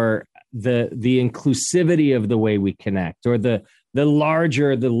the inclusivity of the way we connect, or the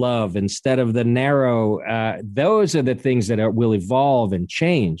larger the love instead of the narrow. Those are the things that will evolve and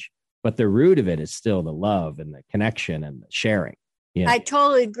change, but the root of it is still the love and the connection and the sharing. Yeah. I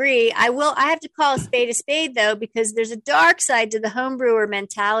totally agree. I have to call a spade though, because there's a dark side to the homebrewer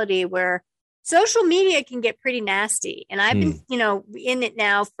mentality where social media can get pretty nasty. And I've been, in it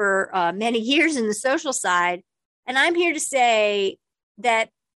now for many years in the social side. And I'm here to say that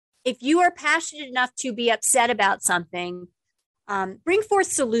if you are passionate enough to be upset about something, bring forth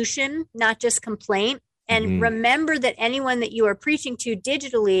solution, not just complaint. And remember that anyone that you are preaching to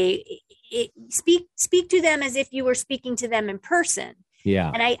digitally, speak to them as if you were speaking to them in person.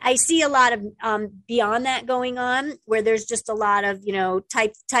 Yeah. And I see a lot of beyond that going on, where there's just a lot of,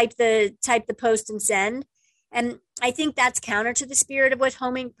 type the post and send. And I think that's counter to the spirit of what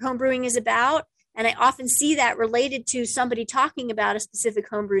homebrewing is about. And I often see that related to somebody talking about a specific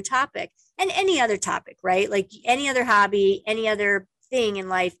homebrew topic and any other topic, right? Like any other hobby, any other thing in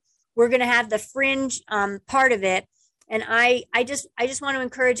life, we're going to have the fringe part of it. And I just want to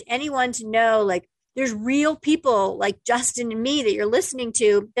encourage anyone to know, like, there's real people like Justin and me that you're listening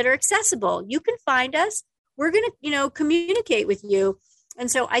to that are accessible. You can find us. We're going to, communicate with you. And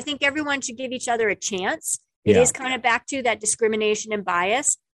so I think everyone should give each other a chance. It is kind of back to that discrimination and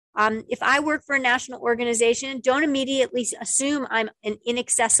bias. If I work for a national organization, don't immediately assume I'm an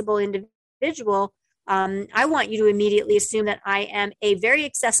inaccessible individual. I want you to immediately assume that I am a very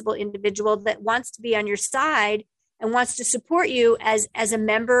accessible individual that wants to be on your side and wants to support you as a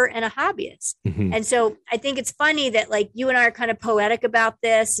member and a hobbyist. And so I think it's funny that like you and I are kind of poetic about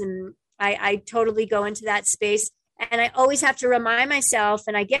this, and I totally go into that space. And I always have to remind myself,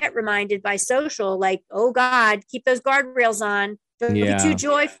 and I get reminded by social, like, oh God, keep those guardrails on. Don't be too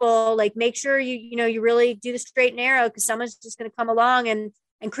joyful. Like, make sure you really do the straight and narrow, because someone's just going to come along and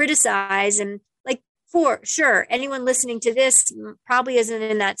criticize. And like, for sure, anyone listening to this probably isn't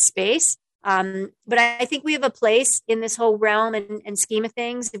in that space. But I think we have a place in this whole realm and scheme of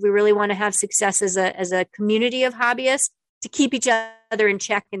things, if we really want to have success as a community of hobbyists, to keep each other in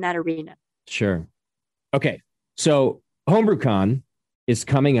check in that arena. Sure. Okay. So HomebrewCon is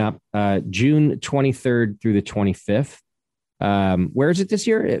coming up June 23rd through the 25th. Where is it this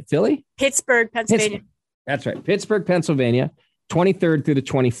year? Philly? Pittsburgh, Pennsylvania. That's right. Pittsburgh, Pennsylvania, 23rd through the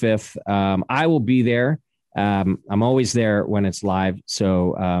 25th. I will be there. I'm always there when it's live.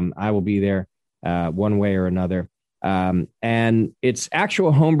 So I will be there one way or another. And it's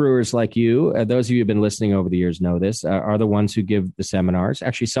actual homebrewers like you. Those of you who have been listening over the years know this, are the ones who give the seminars.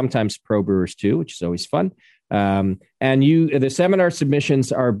 Actually, sometimes pro brewers too, which is always fun. And the seminar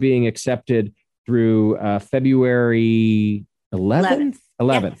submissions are being accepted through February 11th.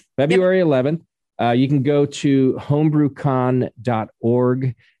 Yep. February 11th. You can go to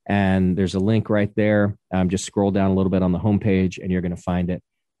homebrewcon.org, and there's a link right there. Just scroll down a little bit on the homepage and you're going to find it.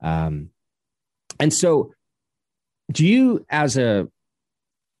 And so do you, as the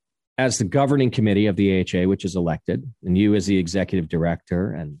governing committee of the AHA, which is elected, and you as the executive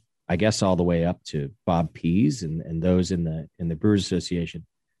director, and I guess all the way up to Bob Pease and those in the Brewers Association,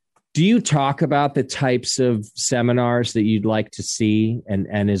 do you talk about the types of seminars that you'd like to see?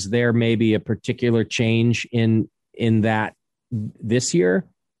 And is there maybe a particular change in that this year?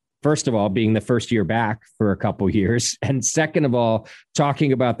 First of all, being the first year back for a couple of years. And second of all,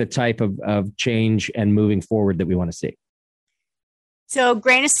 talking about the type of change and moving forward that we want to see. So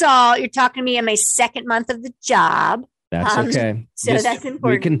grain of salt, you're talking to me in my second month of the job. That's okay. So that's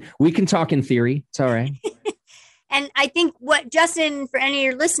important. We can talk in theory. It's all right. And I think what Justin, for any of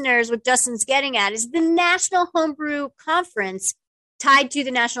your listeners, what Justin's getting at is the National Homebrew Conference tied to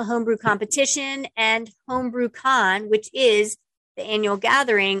the National Homebrew Competition and Homebrew Con, which is the annual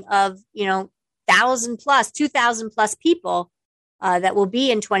gathering of, 2,000 plus people that will be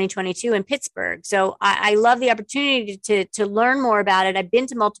in 2022 in Pittsburgh. So I love the opportunity to learn more about it. I've been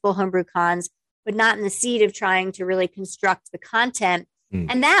to multiple homebrew cons, but not in the seat of trying to really construct the content.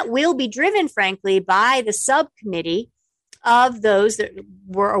 And that will be driven, frankly, by the subcommittee of those that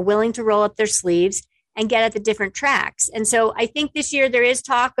are willing to roll up their sleeves and get at the different tracks. And so I think this year there is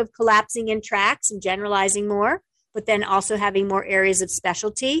talk of collapsing in tracks and generalizing more, but then also having more areas of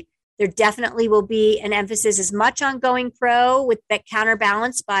specialty. There definitely will be an emphasis as much on going pro, with that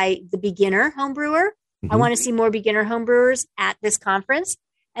counterbalanced by the beginner homebrewer. I want to see more beginner homebrewers at this conference.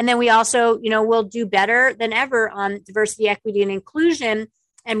 And then we also, will do better than ever on diversity, equity, and inclusion,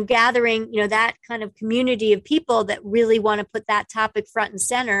 and gathering, that kind of community of people that really want to put that topic front and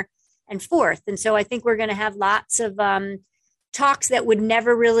center and forth. And so I think we're going to have lots of talks that would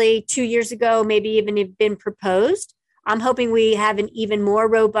never really 2 years ago, maybe even have been proposed I'm hoping we have an even more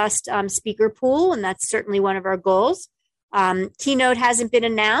robust speaker pool, and that's certainly one of our goals. Keynote hasn't been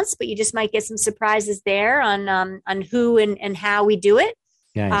announced, but you just might get some surprises there on who and how we do it.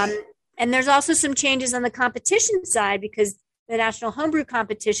 Nice. And there's also some changes on the competition side, because the National Homebrew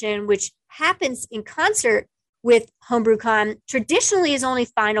Competition, which happens in concert with HomebrewCon, traditionally is only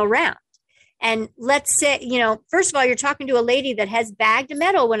final round. And let's say, first of all, you're talking to a lady that has bagged a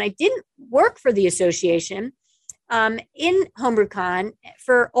medal when I didn't work for the association in HomebrewCon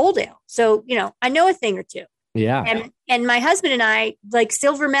for Old Ale. So, I know a thing or two. Yeah. And my husband and I, like,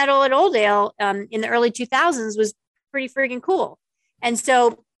 silver medal at Old Ale in the early 2000s was pretty friggin' cool. And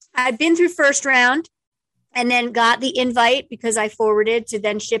so I've been through first round and then got the invite because I forwarded to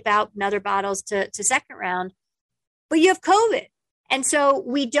then ship out another bottles to second round. But you have COVID. And so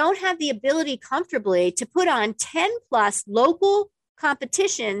we don't have the ability comfortably to put on 10 plus local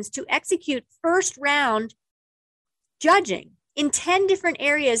competitions to execute first round judging in 10 different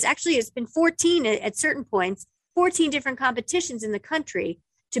areas. Actually, it's been 14 at certain points, 14 different competitions in the country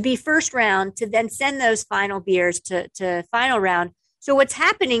to be first round, to then send those final beers to final round. So what's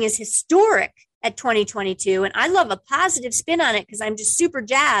happening is historic at 2022. And I love a positive spin on it because I'm just super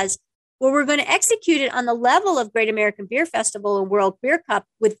jazzed, where we're going to execute it on the level of Great American Beer Festival and World Beer Cup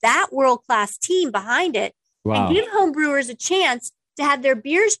with that world-class team behind it. Wow. And give homebrewers a chance to have their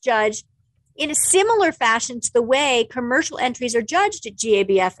beers judged in a similar fashion to the way commercial entries are judged at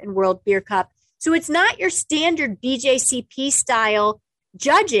GABF and World Beer Cup. So it's not your standard BJCP style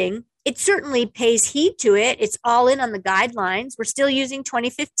judging. It certainly pays heed to it. It's all in on the guidelines. We're still using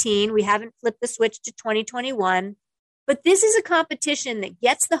 2015. We haven't flipped the switch to 2021. But this is a competition that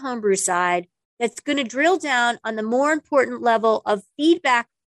gets the homebrew side, that's going to drill down on the more important level of feedback.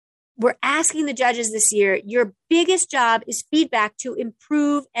 We're asking the judges this year, your biggest job is feedback to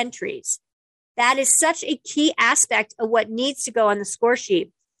improve entries. That is such a key aspect of what needs to go on the score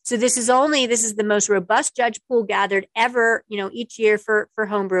sheet. So this is the most robust judge pool gathered ever, each year for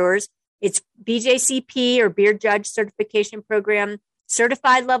homebrewers. It's BJCP or Beer Judge Certification Program.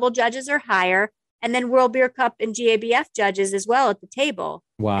 Certified level judges are higher. And then World Beer Cup and GABF judges as well at the table.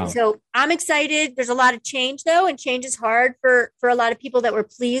 Wow. And so I'm excited. There's a lot of change, though, and change is hard for a lot of people that were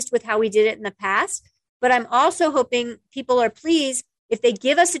pleased with how we did it in the past. But I'm also hoping people are pleased if they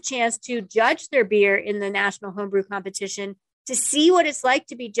give us a chance to judge their beer in the National Homebrew Competition, to see what it's like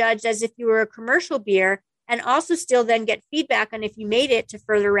to be judged as if you were a commercial beer, and also still then get feedback on if you made it to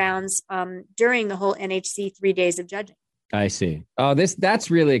further rounds during the whole NHC 3 days of judging. I see. Oh, that's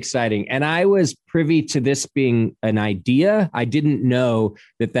really exciting. And I was privy to this being an idea. I didn't know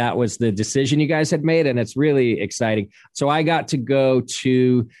that was the decision you guys had made, and it's really exciting. So I got to go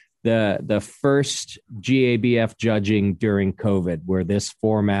to the first GABF judging during COVID, where this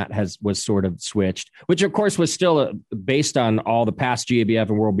format was sort of switched, which of course was still based on all the past GABF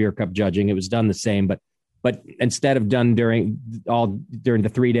and World Beer Cup judging. It was done the same, but instead of done during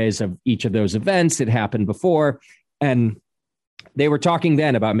the 3 days of each of those events, it happened before. And they were talking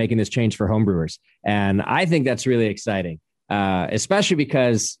then about making this change for homebrewers. And I think that's really exciting, especially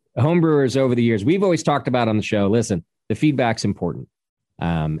because homebrewers over the years, we've always talked about on the show, listen, the feedback's important.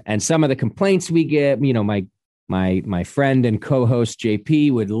 And some of the complaints we get, my friend and co-host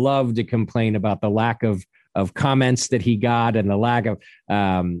JP would love to complain about the lack of comments that he got and the lack of.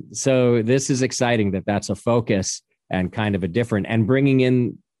 So this is exciting that's a focus and kind of a different, and bringing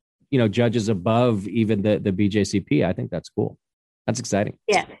in, judges above even the BJCP. I think that's cool. That's exciting.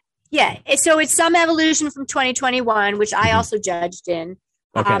 Yeah. Yeah. So it's some evolution from 2021, which I also judged in.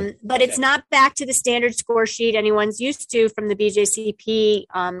 Okay. But it's not back to the standard score sheet anyone's used to from the BJCP,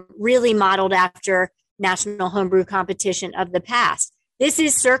 really modeled after National Homebrew Competition of the past. This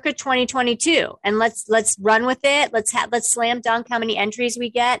is circa 2022, and let's run with it. Let's slam dunk how many entries we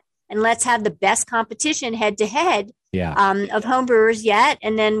get, and let's have the best competition head to head of homebrewers yet,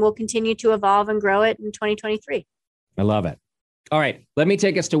 and then we'll continue to evolve and grow it in 2023. I love it. All right, let me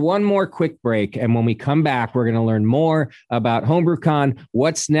take us to one more quick break. And when we come back, we're going to learn more about HomebrewCon,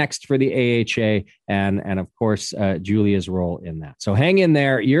 what's next for the AHA, and of course, Julia's role in that. So hang in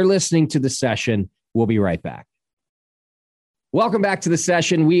there. You're listening to The Session. We'll be right back. Welcome back to The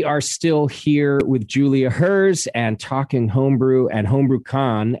Session. We are still here with Julia Herz and talking homebrew and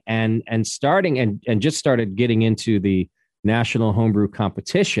HomebrewCon and starting and just started getting into the National Homebrew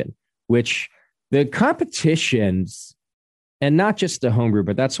Competition, which the competitions, and not just the homebrew,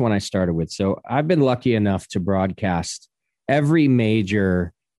 but that's when I started with. So I've been lucky enough to broadcast every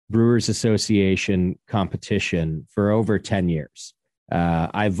major Brewers Association competition for over 10 years.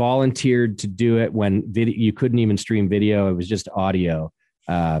 I volunteered to do it when you couldn't even stream video. It was just audio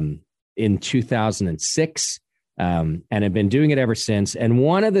in 2006. and have been doing it ever since. And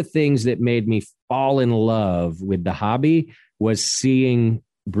one of the things that made me fall in love with the hobby was seeing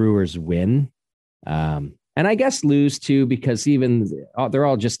brewers win. And I guess lose too, because they're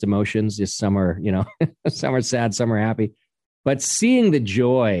all just emotions. Just some are, some are sad, some are happy. But seeing the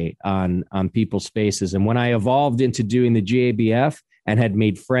joy on people's faces, and when I evolved into doing the GABF and had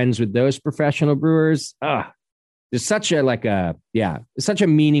made friends with those professional brewers, it's such a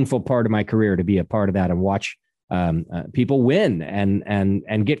meaningful part of my career to be a part of that and watch people win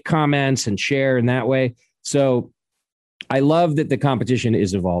and get comments and share in that way. So I love that the competition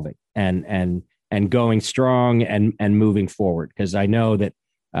is evolving and going strong and moving forward, because I know that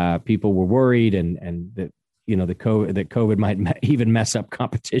people were worried and that that COVID might even mess up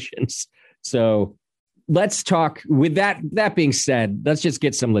competitions. So let's talk. With that being said, let's just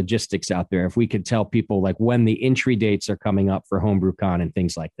get some logistics out there. If we could tell people like when the entry dates are coming up for HomebrewCon and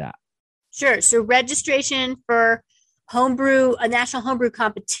things like that. Sure. So registration for a national homebrew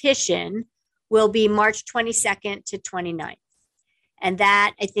competition will be March 22nd to 29th. And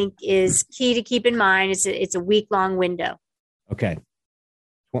that, I think, is key to keep in mind. It's a week-long window. Okay.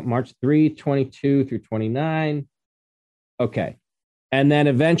 March 3, 22 through 29. Okay. And then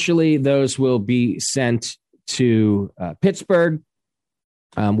eventually those will be sent to Pittsburgh,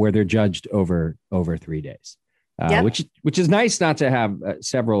 where they're judged over 3 days, Yep. which is nice not to have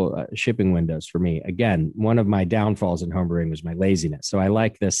several shipping windows for me. Again, one of my downfalls in homebrewing was my laziness. So I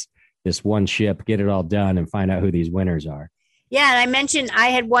like this one ship, get it all done and find out who these winners are. Yeah. And I mentioned I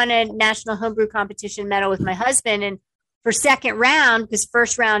had won a national homebrew competition medal with my husband. And for second round, because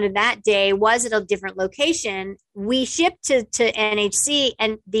first round of that day was at a different location, we shipped to NHC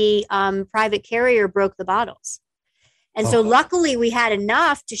and the private carrier broke the bottles. And so luckily we had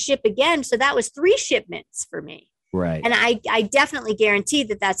enough to ship again. So that was 3 shipments for me. Right. And I definitely guarantee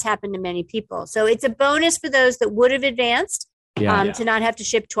that that's happened to many people. So it's a bonus for those that would have advanced to not have to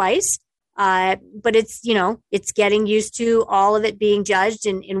ship twice. But it's getting used to all of it being judged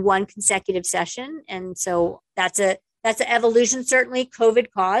in one consecutive session. And so that's an evolution, certainly COVID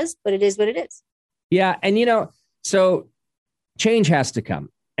caused, but it is what it is. Yeah. And, so change has to come,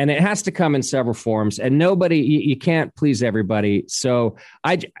 and it has to come in several forms, and you can't please everybody. So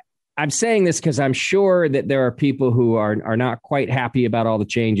I'm saying this because I'm sure that there are people who are not quite happy about all the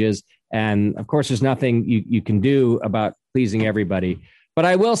changes. And of course, there's nothing you can do about pleasing everybody. But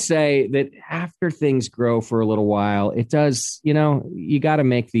I will say that after things grow for a little while, it does, you got to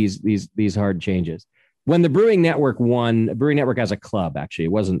make these hard changes. When the Brewing Network won, Brewing Network as a club, actually,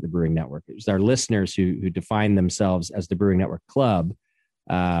 it wasn't the Brewing Network. It was our listeners who defined themselves as the Brewing Network Club,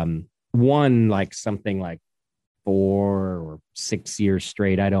 won like something like 4 or 6 years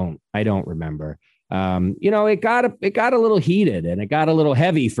straight. I don't remember. It got a little heated and it got a little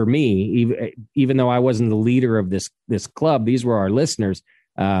heavy for me, even though I wasn't the leader of this club. These were our listeners,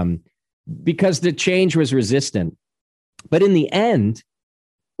 because the change was resistant. But in the end,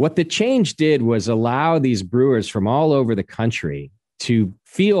 what the change did was allow these brewers from all over the country to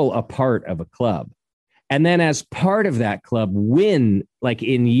feel a part of a club. And then as part of that club, win like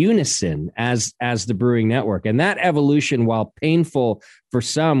in unison as the Brewing Network. And that evolution, while painful for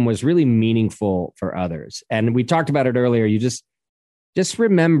some, was really meaningful for others. And we talked about it earlier. You just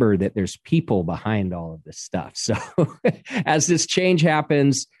remember that there's people behind all of this stuff. So as this change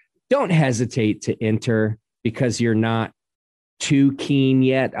happens, don't hesitate to enter because you're not too keen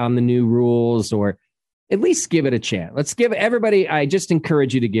yet on the new rules, or at least give it a chance. Let's give everybody, I just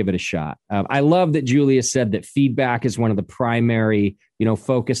encourage you to give it a shot. I love that Julia said that feedback is one of the primary,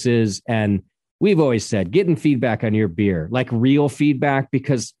 focuses. And we've always said, getting feedback on your beer, like real feedback,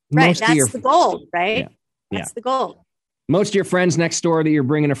 because that's the goal, right? Yeah, that's the goal. Most of your friends next door that you're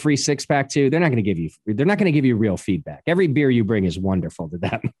bringing a free 6-pack to, they're not going to give you real feedback. Every beer you bring is wonderful to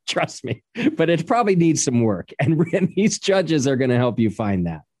them. Trust me, but it probably needs some work. And these judges are going to help you find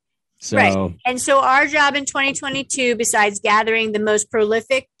that. So, right. And so our job in 2022, besides gathering the most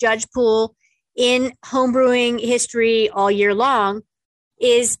prolific judge pool in homebrewing history all year long,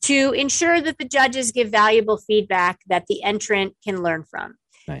 is to ensure that the judges give valuable feedback that the entrant can learn from.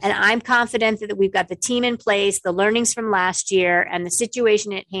 Nice. And I'm confident that we've got the team in place, the learnings from last year, and the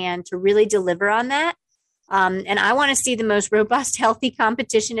situation at hand to really deliver on that. And I want to see the most robust, healthy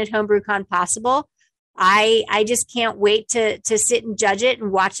competition at HomebrewCon possible. I just can't wait to sit and judge it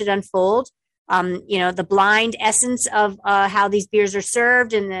and watch it unfold. The blind essence of how these beers are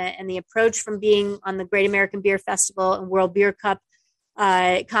served and the approach from being on the Great American Beer Festival and World Beer Cup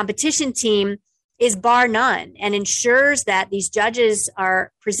competition team is bar none, and ensures that these judges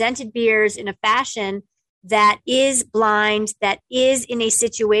are presented beers in a fashion that is blind, that is in a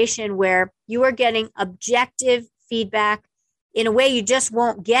situation where you are getting objective feedback in a way you just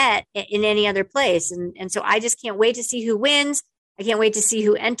won't get in any other place. And so I just can't wait to see who wins. I can't wait to see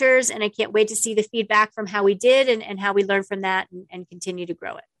who enters, and I can't wait to see the feedback from how we did and how we learn from that and continue to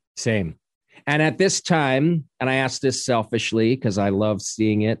grow it. Same. And at this time, and I ask this selfishly because I love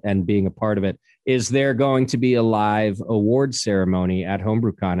seeing it and being a part of it, is there going to be a live award ceremony at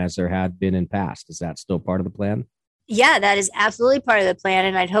HomebrewCon as there had been in past? Is that still part of the plan? Yeah, that is absolutely part of the plan.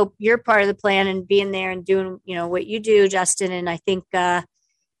 And I'd hope you're part of the plan and being there and doing, what you do, Justin. And I think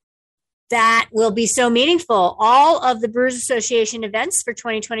that will be so meaningful. All of the Brewers Association events for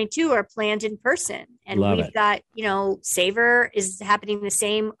 2022 are planned in person. And we've got, Savor is happening the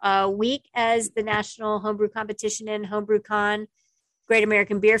same week as the National Homebrew Competition and HomebrewCon, Great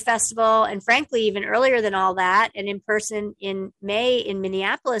American Beer Festival. And frankly, even earlier than all that, and in person in May in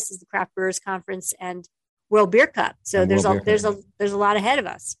Minneapolis is the Craft Brewers Conference and World Beer Cup. So there's a lot ahead of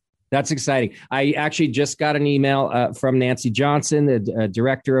us. That's exciting. I actually just got an email from Nancy Johnson, the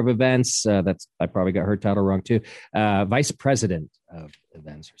director of events. I probably got her title wrong too. Vice president of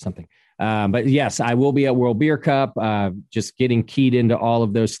events or something. But yes, I will be at World Beer Cup, just getting keyed into all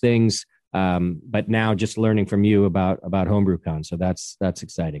of those things. But now just learning from you about HomebrewCon. So that's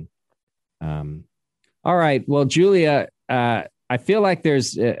exciting. All right. Well, Julia, I feel like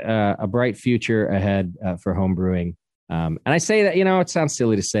there's a bright future ahead for homebrewing. And I say that, it sounds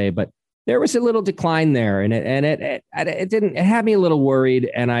silly to say, but there was a little decline there, and it had me a little worried.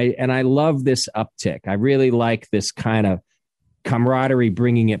 And I love this uptick. I really like this kind of camaraderie,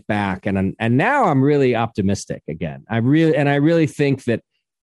 bringing it back. And now I'm really optimistic again. I really think that,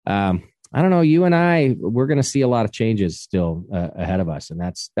 I don't know, you and we're going to see a lot of changes still ahead of us. And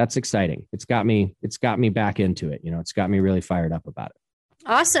that's exciting. It's got me back into it. It's got me really fired up about it.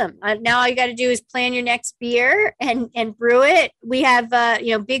 Awesome. Now all you got to do is plan your next beer and brew it. We have,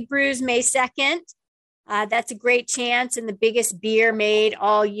 Big Brews May 2nd. That's a great chance. And the biggest beer made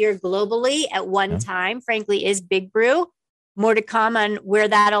all year globally at one time, frankly, is Big Brew. More to come on where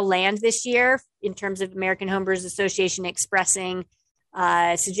that'll land this year in terms of American Homebrewers Association expressing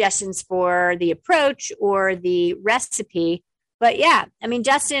suggestions for the approach or the recipe. But yeah,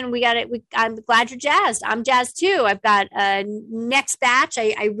 Justin, we got it. I'm glad you're jazzed. I'm jazzed too. I've got a next batch.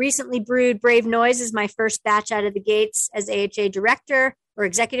 I recently brewed Brave Noise as my first batch out of the gates as AHA director or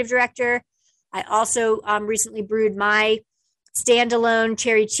executive director. I also recently brewed my standalone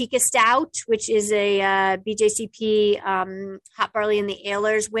Cherry Chica Stout, which is a BJCP Hot Barley in the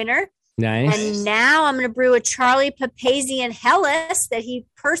Ailers winner. Nice. And now I'm going to brew a Charlie Papazian Hellas that he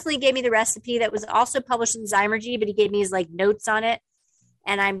personally gave me the recipe, that was also published in Zymergy, but he gave me his notes on it.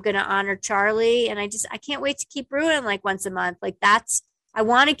 And I'm going to honor Charlie. And I can't wait to keep brewing once a month. I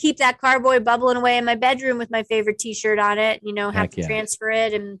want to keep that carboy bubbling away in my bedroom with my favorite t-shirt on it, transfer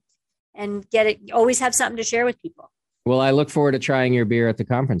it and get it. Always have something to share with people. Well, I look forward to trying your beer at the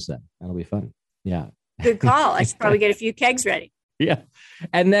conference then. That'll be fun. Yeah. Good call. I should probably get a few kegs ready. Yeah.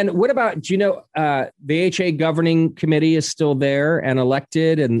 And then what about, the AHA governing committee is still there and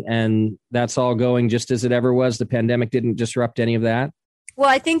elected and that's all going just as it ever was? The pandemic didn't disrupt any of that? Well,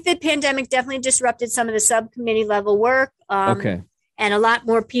 I think the pandemic definitely disrupted some of the subcommittee level work. Okay. And a lot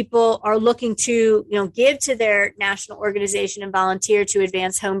more people are looking to, give to their national organization and volunteer to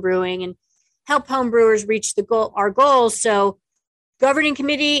advance homebrewing and help homebrewers reach our goals. So governing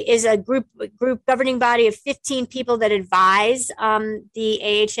committee is a group governing body of 15 people that advise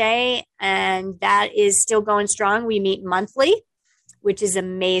the AHA, and that is still going strong. We meet monthly, which is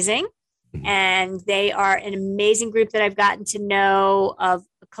amazing. And they are an amazing group that I've gotten to know, of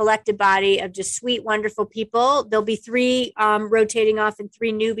a collective body of just sweet, wonderful people. There'll be 3 rotating off and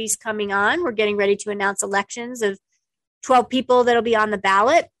 3 newbies coming on. We're getting ready to announce elections of 12 people that'll be on the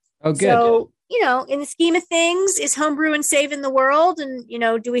ballot. Oh, good. So, in the scheme of things, is homebrewing saving the world? And,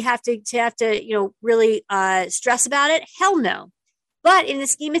 do we have to really stress about it? Hell no. But in the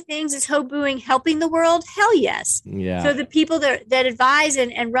scheme of things, is homebrewing helping the world? Hell yes. Yeah. So the people that advise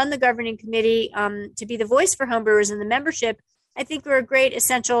and run the governing committee to be the voice for homebrewers and the membership, I think we're a great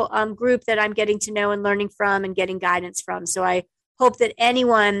essential group that I'm getting to know and learning from and getting guidance from. So I hope that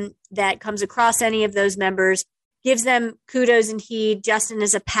anyone that comes across any of those members gives them kudos and heed. Justin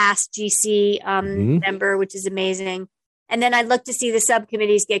is a past GC member, which is amazing. And then I'd look to see the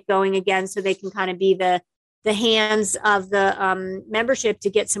subcommittees get going again so they can kind of be the hands of the membership to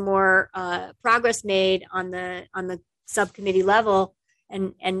get some more progress made on the subcommittee level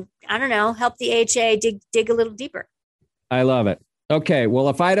and I don't know, help the AHA dig a little deeper. I love it. Okay, well,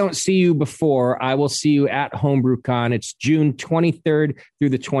 if I don't see you before, I will see you at HomebrewCon. It's June 23rd through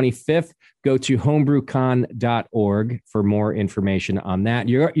the 25th. Go to homebrewcon.org for more information on that.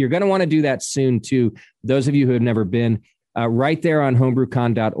 You're going to want to do that soon, too. Those of you who have never been, right there on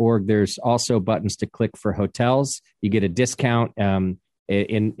homebrewcon.org, there's also buttons to click for hotels. You get a discount.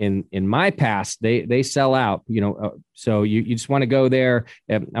 In my past, they sell out, so you just want to go there.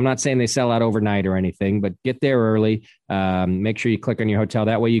 I'm not saying they sell out overnight or anything, but get there early. Make sure you click on your hotel.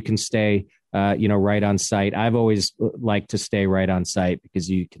 That way you can stay, right on site. I've always liked to stay right on site because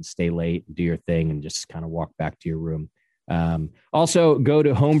you can stay late and do your thing and just kind of walk back to your room. Also, go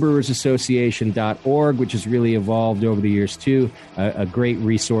to homebrewersassociation.org, which has really evolved over the years, too. A great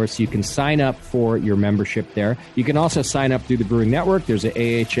resource. You can sign up for your membership there. You can also sign up through the Brewing Network. There's an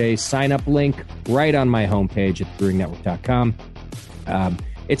AHA sign-up link right on my homepage at thebrewingnetwork.com.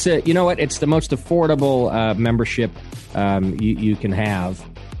 It's it's the most affordable membership you can have.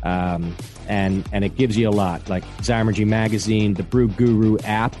 And it gives you a lot, like Zymergy Magazine, the Brew Guru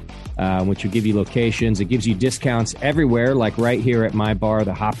app, which will give you locations. It gives you discounts everywhere, like right here at my bar,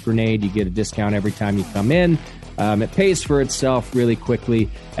 the Hop Grenade. You get a discount every time you come in. It pays for itself really quickly,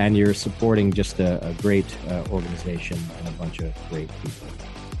 and you're supporting just a great organization and a bunch of great people.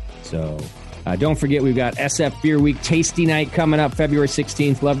 So don't forget, we've got SF Beer Week Tasty Night coming up February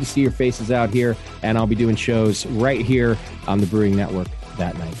 16th. Love to see your faces out here, and I'll be doing shows right here on the Brewing Network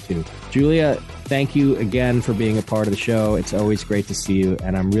that night too. Julia, thank you again for being a part of the show. It's always great to see you,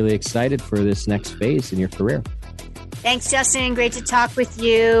 and I'm really excited for this next phase in your career. Thanks, Justin. Great to talk with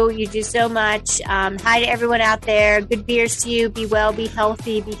you. You do so much. Hi to everyone out there. Good beers to you. Be well, be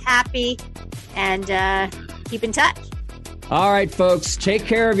healthy, be happy, and keep in touch. All right, folks, take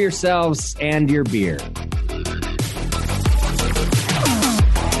care of yourselves and your beer.